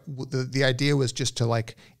the idea was just to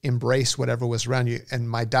like embrace whatever was around you. And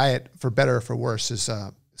my diet, for better or for worse, is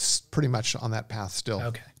pretty much on that path still.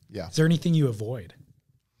 Okay. Yeah. Is there anything you avoid?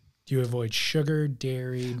 Do you avoid sugar,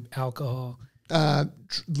 dairy, alcohol?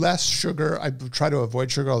 Less sugar. I try to avoid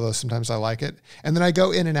sugar, although sometimes I like it. And then I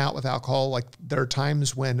go in and out with alcohol. Like there are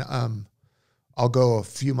times when I'll go a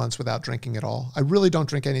few months without drinking at all. I really don't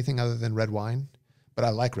drink anything other than red wine, but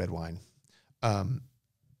I like red wine.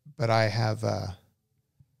 But I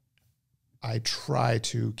try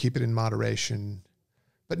to keep it in moderation.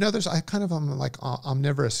 But no, I'm like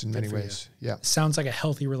omnivorous in many ways. Yeah. Sounds like a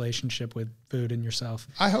healthy relationship with food and yourself.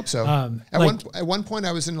 I hope so. At one point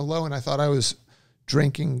I was in a low and I thought I was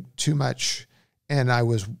drinking too much, and I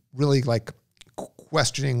was really like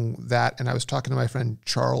questioning that. And I was talking to my friend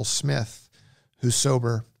Charles Smith, who's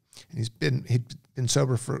sober, and he'd been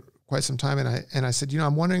sober for quite some time. And I said,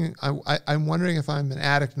 I'm wondering if I'm an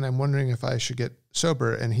addict, and I'm wondering if I should get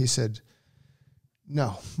sober. And he said,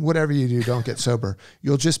 no, whatever you do, don't get sober.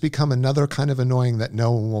 You'll just become another kind of annoying that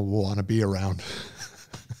no one will want to be around.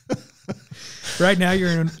 Right now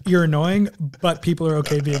you're annoying, but people are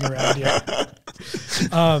okay being around you.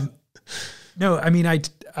 No, I mean, I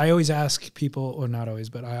always ask people, or not always,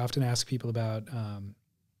 but I often ask people about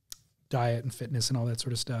diet and fitness and all that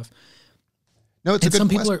sort of stuff. No, it's a good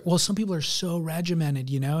question. Some people are so regimented,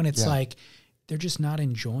 and it's like they're just not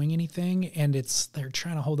enjoying anything, and they're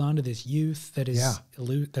trying to hold on to this youth that is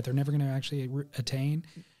that they're never going to actually attain.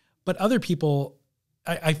 But other people,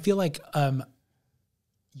 I feel like the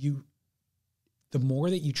more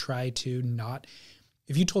that you try to not,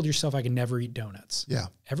 if you told yourself I can never eat donuts,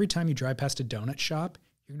 every time you drive past a donut shop,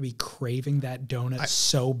 you're going to be craving that donut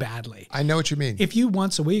so badly. I know what you mean. If you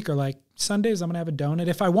once a week are like, Sundays, I'm going to have a donut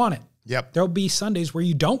if I want it. Yep. There'll be Sundays where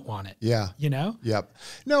you don't want it. Yeah. You know? Yep.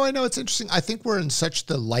 No, I know it's interesting. I think we're in such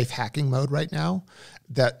the life hacking mode right now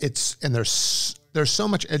that there's so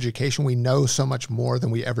much education. We know so much more than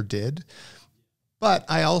we ever did. But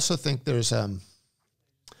I also think there's, I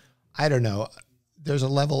don't know, there's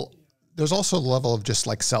also a level of just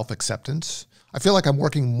like self-acceptance. I feel like I'm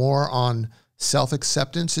working more on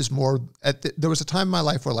self-acceptance is more there was a time in my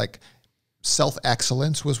life where like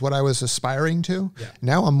self-excellence was what I was aspiring to. Yeah.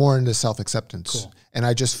 Now I'm more into self-acceptance. Cool. And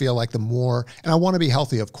I just feel like and I want to be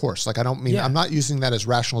healthy, of course. Like, I don't mean, I'm not using that as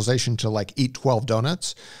rationalization to like eat 12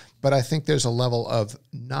 donuts, but I think there's a level of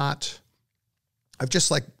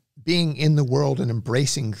just like being in the world and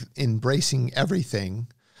embracing everything,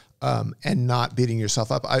 and not beating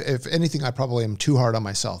yourself up. If anything, I probably am too hard on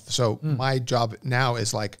myself. So my job now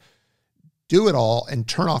is like, do it all and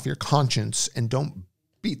turn off your conscience and don't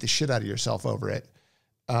beat the shit out of yourself over it.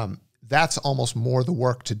 That's almost more the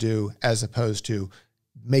work to do, as opposed to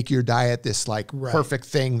make your diet this like perfect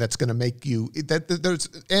thing that's going to make you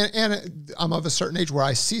and I'm of a certain age where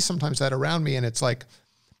I see sometimes that around me, and it's like,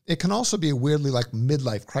 it can also be a weirdly like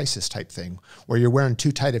midlife crisis type thing where you're wearing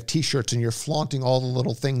too tight of t-shirts and you're flaunting all the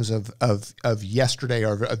little things of yesterday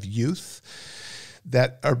or of youth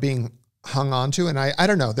that are being hung on to. And I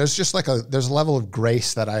don't know, there's just like there's a level of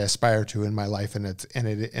grace that I aspire to in my life.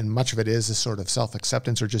 And much of it is a sort of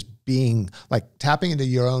self-acceptance, or just being like tapping into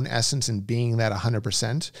your own essence and being that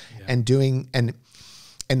 100% and doing,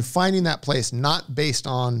 and finding that place, not based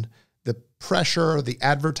on the pressure, the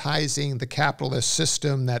advertising, the capitalist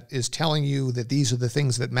system that is telling you that these are the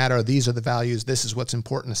things that matter. These are the values. This is what's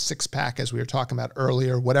important. A six-pack, as we were talking about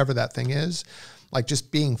earlier, whatever that thing is. Like,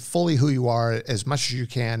 just being fully who you are as much as you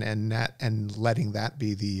can, and letting that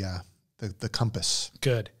be the compass.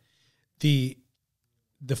 Good. The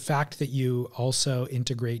fact that you also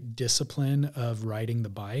integrate discipline of riding the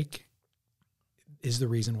bike is the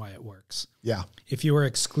reason why it works. Yeah. If you were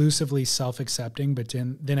exclusively self-accepting, but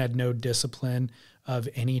then had no discipline of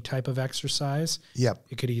any type of exercise,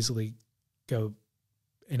 it could easily go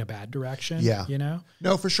in a bad direction. Yeah. You know?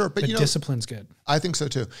 No, for sure. But you know, discipline's good. I think so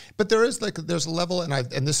too. But there's a level,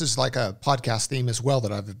 and this is like a podcast theme as well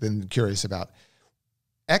that I've been curious about.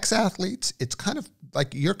 Ex-athletes, it's kind of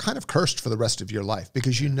like you're kind of cursed for the rest of your life,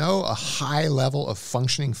 because you know a high level of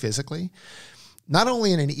functioning physically, not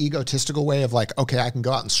only in an egotistical way of like, okay, I can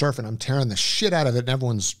go out and surf and I'm tearing the shit out of it and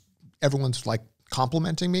everyone's like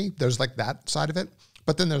complimenting me. There's like that side of it.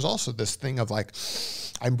 But then there's also this thing of like,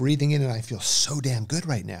 I'm breathing in and I feel so damn good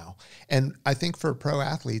right now. And I think for pro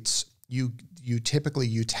athletes, you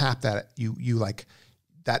typically tap that, you like,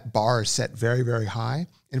 that bar is set very, very high.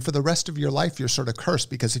 And for the rest of your life, you're sort of cursed,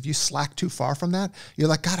 because if you slack too far from that, you're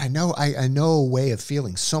like, God, I know a way of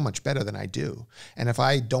feeling so much better than I do. And if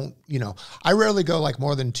I don't, I rarely go like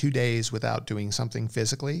more than 2 days without doing something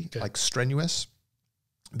physically, like strenuous,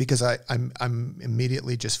 because I'm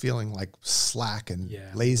immediately just feeling like slack and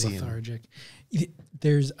lazy, lethargic.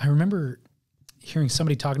 I remember hearing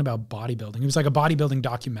somebody talking about bodybuilding. It was like a bodybuilding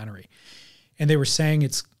documentary, and they were saying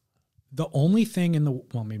it's the only thing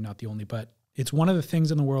maybe not the only, but it's one of the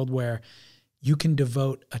things in the world where you can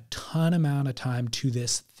devote a ton amount of time to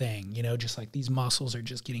this thing, just like these muscles are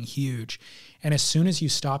just getting huge. And as soon as you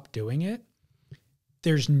stop doing it,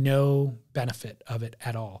 there's no benefit of it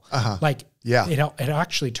at all. It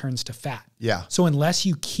actually turns to fat. Yeah. So unless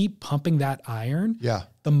you keep pumping that iron,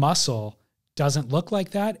 the muscle doesn't look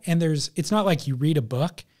like that. And it's not like you read a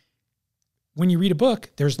book. When you read a book,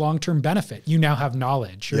 there's long-term benefit. You now have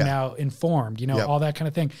knowledge. You're now informed, all that kind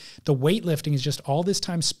of thing. The weightlifting is just all this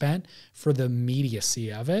time spent for the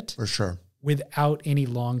immediacy of it. For sure. Without any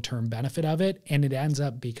long-term benefit of it. And it ends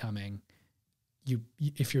up becoming,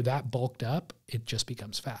 if you're that bulked up, it just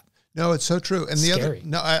becomes fat. No, it's so true. And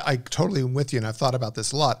I totally am with you. And I've thought about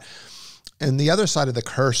this a lot. And the other side of the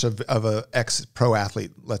curse of a ex-pro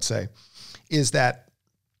athlete, let's say, is that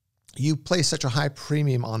you place such a high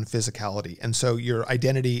premium on physicality. And so your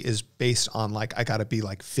identity is based on like, I got to be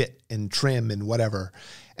like fit and trim and whatever.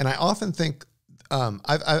 And I often think,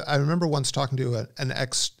 I remember once talking to an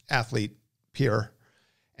ex-athlete peer,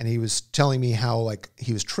 and he was telling me how like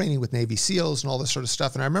he was training with Navy SEALs and all this sort of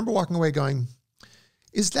stuff. And I remember walking away going,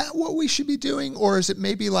 is that what we should be doing? Or is it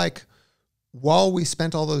maybe like, while we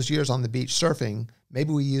spent all those years on the beach surfing,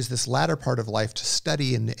 maybe we use this latter part of life to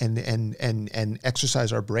study and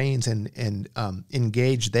exercise our brains and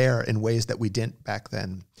engage there in ways that we didn't back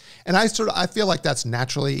then. And I feel like that's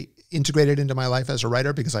naturally integrated into my life as a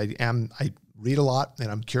writer, because I read a lot and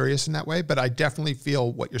I'm curious in that way. But I definitely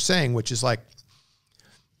feel what you're saying, which is like,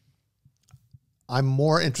 I'm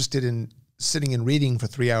more interested in sitting and reading for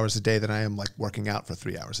 3 hours a day than I am like working out for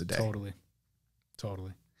 3 hours a day. Totally.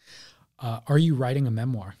 Totally. Are you writing a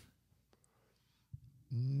memoir?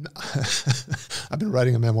 I've been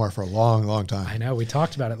writing a memoir for a long, long time. I know. We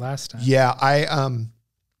talked about it last time. Yeah.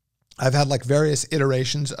 I've had like various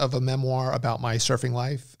iterations of a memoir about my surfing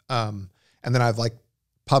life. And then I've like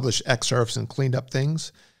published excerpts and cleaned up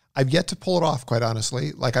things. I've yet to pull it off, quite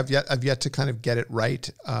honestly. Like I've yet to kind of get it right.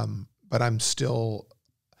 But I'm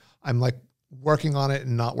like working on it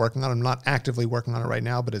and not working on it. I'm not actively working on it right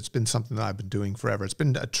now, but it's been something that I've been doing forever. It's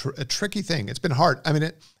been a tricky thing. It's been hard. I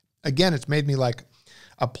mean, it's made me like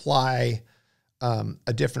apply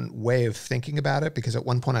a different way of thinking about it, because at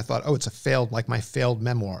one point I thought, oh, it's my failed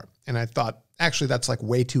memoir. And I thought, actually, that's like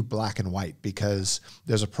way too black and white, because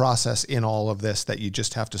there's a process in all of this that you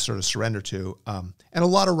just have to sort of surrender to. And a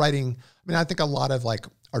lot of writing, I mean, I think a lot of like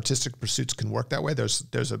artistic pursuits can work that way.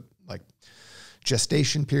 There's a like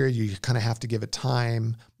gestation period. You kind of have to give it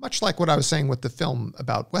time, much like what I was saying with the film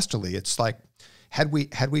about Westerly. It's like, had we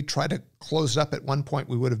tried to close it up at one point,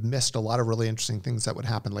 we would have missed a lot of really interesting things that would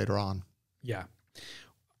happen later on. Yeah,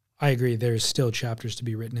 I agree. There's still chapters to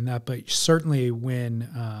be written in that, but certainly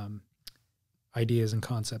when ideas and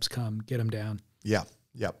concepts come, get them down. Yeah.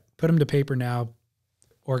 Yep. Put them to paper now,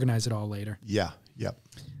 organize it all later. Yeah. Yep.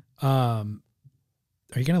 Are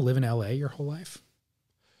you going to live in LA your whole life?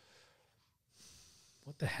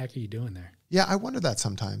 What the heck are you doing there? Yeah, I wonder that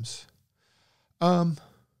sometimes. I'm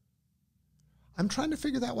trying to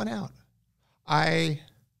figure that one out. I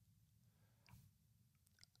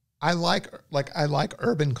like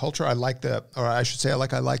urban culture. I like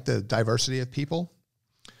the diversity of people.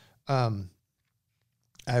 I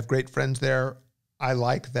have great friends there. I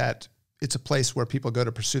like that it's a place where people go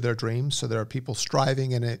to pursue their dreams. So there are people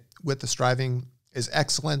striving in it. With the striving is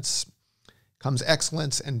excellence, comes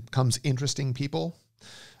excellence, and comes interesting people.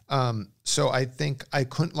 So I think I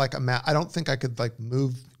couldn't I don't think I could like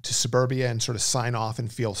move to suburbia and sort of sign off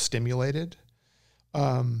and feel stimulated.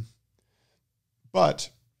 But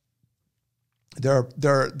so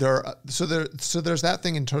there's that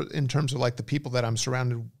thing in terms of like the people that I'm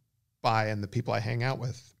surrounded by and the people I hang out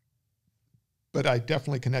with. But I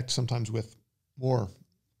definitely connect sometimes with more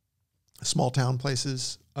small town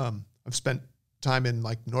places. I've spent time in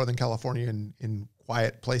like Northern California in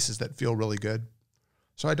quiet places that feel really good.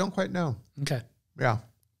 So I don't quite know. Okay. Yeah.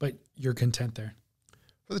 But you're content there.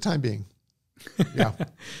 For the time being. Yeah.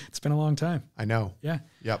 It's been a long time. I know. Yeah.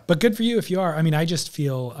 Yep. But good for you if you are. I mean, I just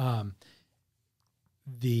feel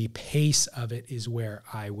the pace of it is where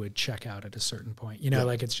I would check out at a certain point. You know,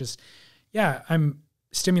 like it's just, yeah, I'm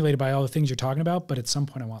stimulated by all the things you're talking about, but at some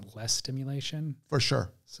point I want less stimulation. For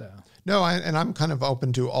sure. So. No, and I'm kind of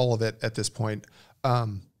open to all of it at this point.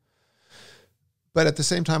 But at the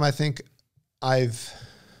same time, I think I've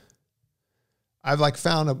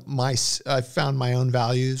found my own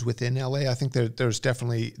values within LA. I think there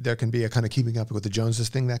can be a kind of keeping up with the Joneses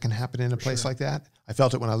thing that can happen in a place like that. I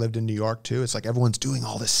felt it when I lived in New York too. It's like everyone's doing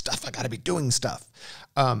all this stuff. I got to be doing stuff.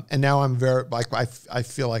 And now I'm very like I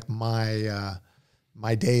feel like my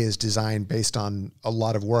day is designed based on a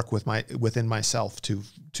lot of work within myself to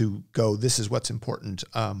go, this is what's important.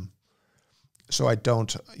 So I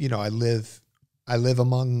don't, I live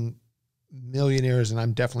among millionaires, and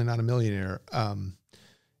I'm definitely not a millionaire.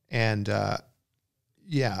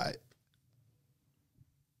 Yeah,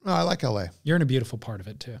 no, I like LA. You're in a beautiful part of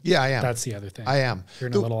it too. Yeah, I am. That's the other thing. I am. You're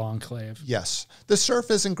in a little enclave. Yes. The surf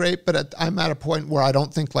isn't great, but I'm at a point where I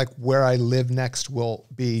don't think like where I live next will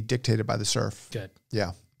be dictated by the surf. Good.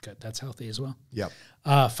 Yeah. Good. That's healthy as well. Yep.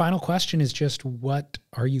 Final question is just, what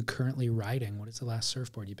are you currently riding? What is the last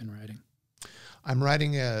surfboard you've been riding? I'm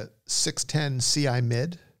riding a 610 CI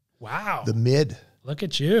mid. Wow. The mid. Look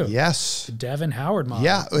at you. Yes. The Devin Howard model.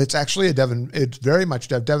 Yeah, it's actually a Devin. It's very much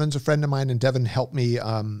Devin. Devin's a friend of mine, and Devin helped me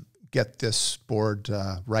get this board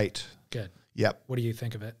right. Good. Yep. What do you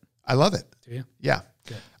think of it? I love it. Do you? Yeah.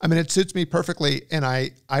 Good. I mean, it suits me perfectly. And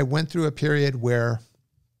I went through a period where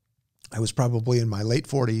I was probably in my late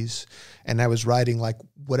 40s, and I was riding like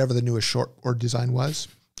whatever the newest shortboard design was.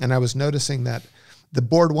 And I was noticing that the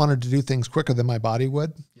board wanted to do things quicker than my body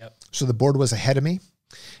would. Yep. So the board was ahead of me.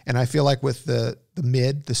 And I feel like with the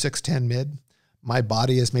mid, the 610 mid, my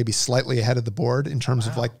body is maybe slightly ahead of the board in terms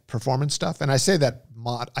of like performance stuff. And I say that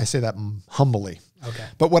humbly. Okay.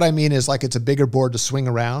 But what I mean is like it's a bigger board to swing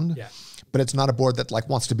around. Yeah. But it's not a board that like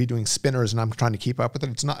wants to be doing spinners and I'm trying to keep up with it.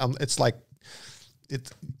 It's not. It's like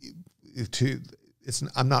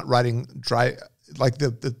I'm not riding dry. Like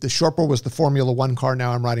the shortboard was the Formula One car.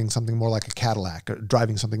 Now I'm riding something more like a Cadillac, or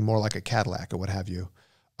driving something more like a Cadillac, or what have you.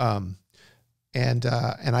 And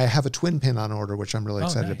I have a twin pin on order, which I'm really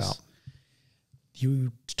excited about.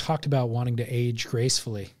 You talked about wanting to age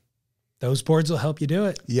gracefully. Those boards will help you do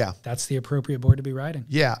it. Yeah. That's the appropriate board to be riding.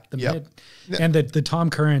 Yeah. The mid. And the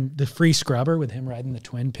Tom Curran, the free scrubber with him riding the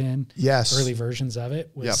twin pin. Yes. Early versions of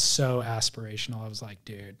it was so aspirational. I was like,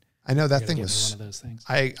 dude. I know that thing was one of those things.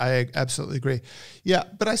 I absolutely agree. Yeah.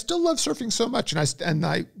 But I still love surfing so much. And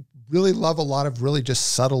I really love a lot of really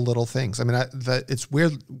just subtle little things. I mean, it's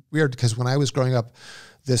weird because when I was growing up,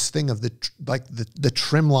 this thing of the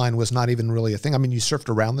trim line was not even really a thing. I mean, you surfed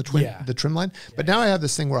around the trim line, but now I have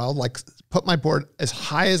this thing where I'll like put my board as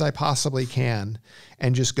high as I possibly can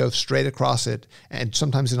and just go straight across it, and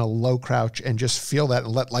sometimes in a low crouch, and just feel that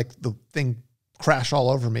and let like the thing crash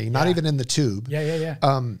all over me, not even in the tube. Yeah.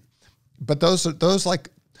 But those like,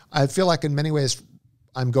 I feel like in many ways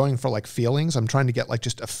I'm going for like feelings. I'm trying to get like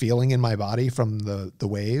just a feeling in my body from the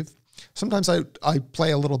wave. Sometimes I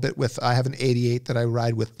play a little bit with, I have an 88 that I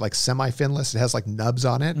ride with like semi-finless. It has like nubs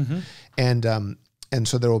on it. And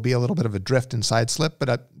so there will be a little bit of a drift and side slip,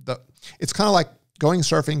 but it's kind of like going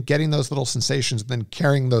surfing, getting those little sensations, and then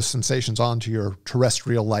carrying those sensations onto your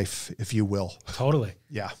terrestrial life, if you will. Totally.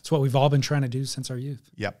 Yeah. It's what we've all been trying to do since our youth.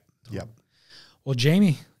 Yep. Totally. Yep. Well,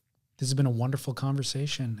 Jamie, this has been a wonderful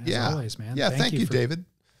conversation as always, man. Yeah. Thank you, David.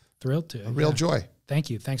 Thrilled to. A real joy. Thank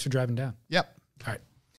you. Thanks for driving down. Yep. All right.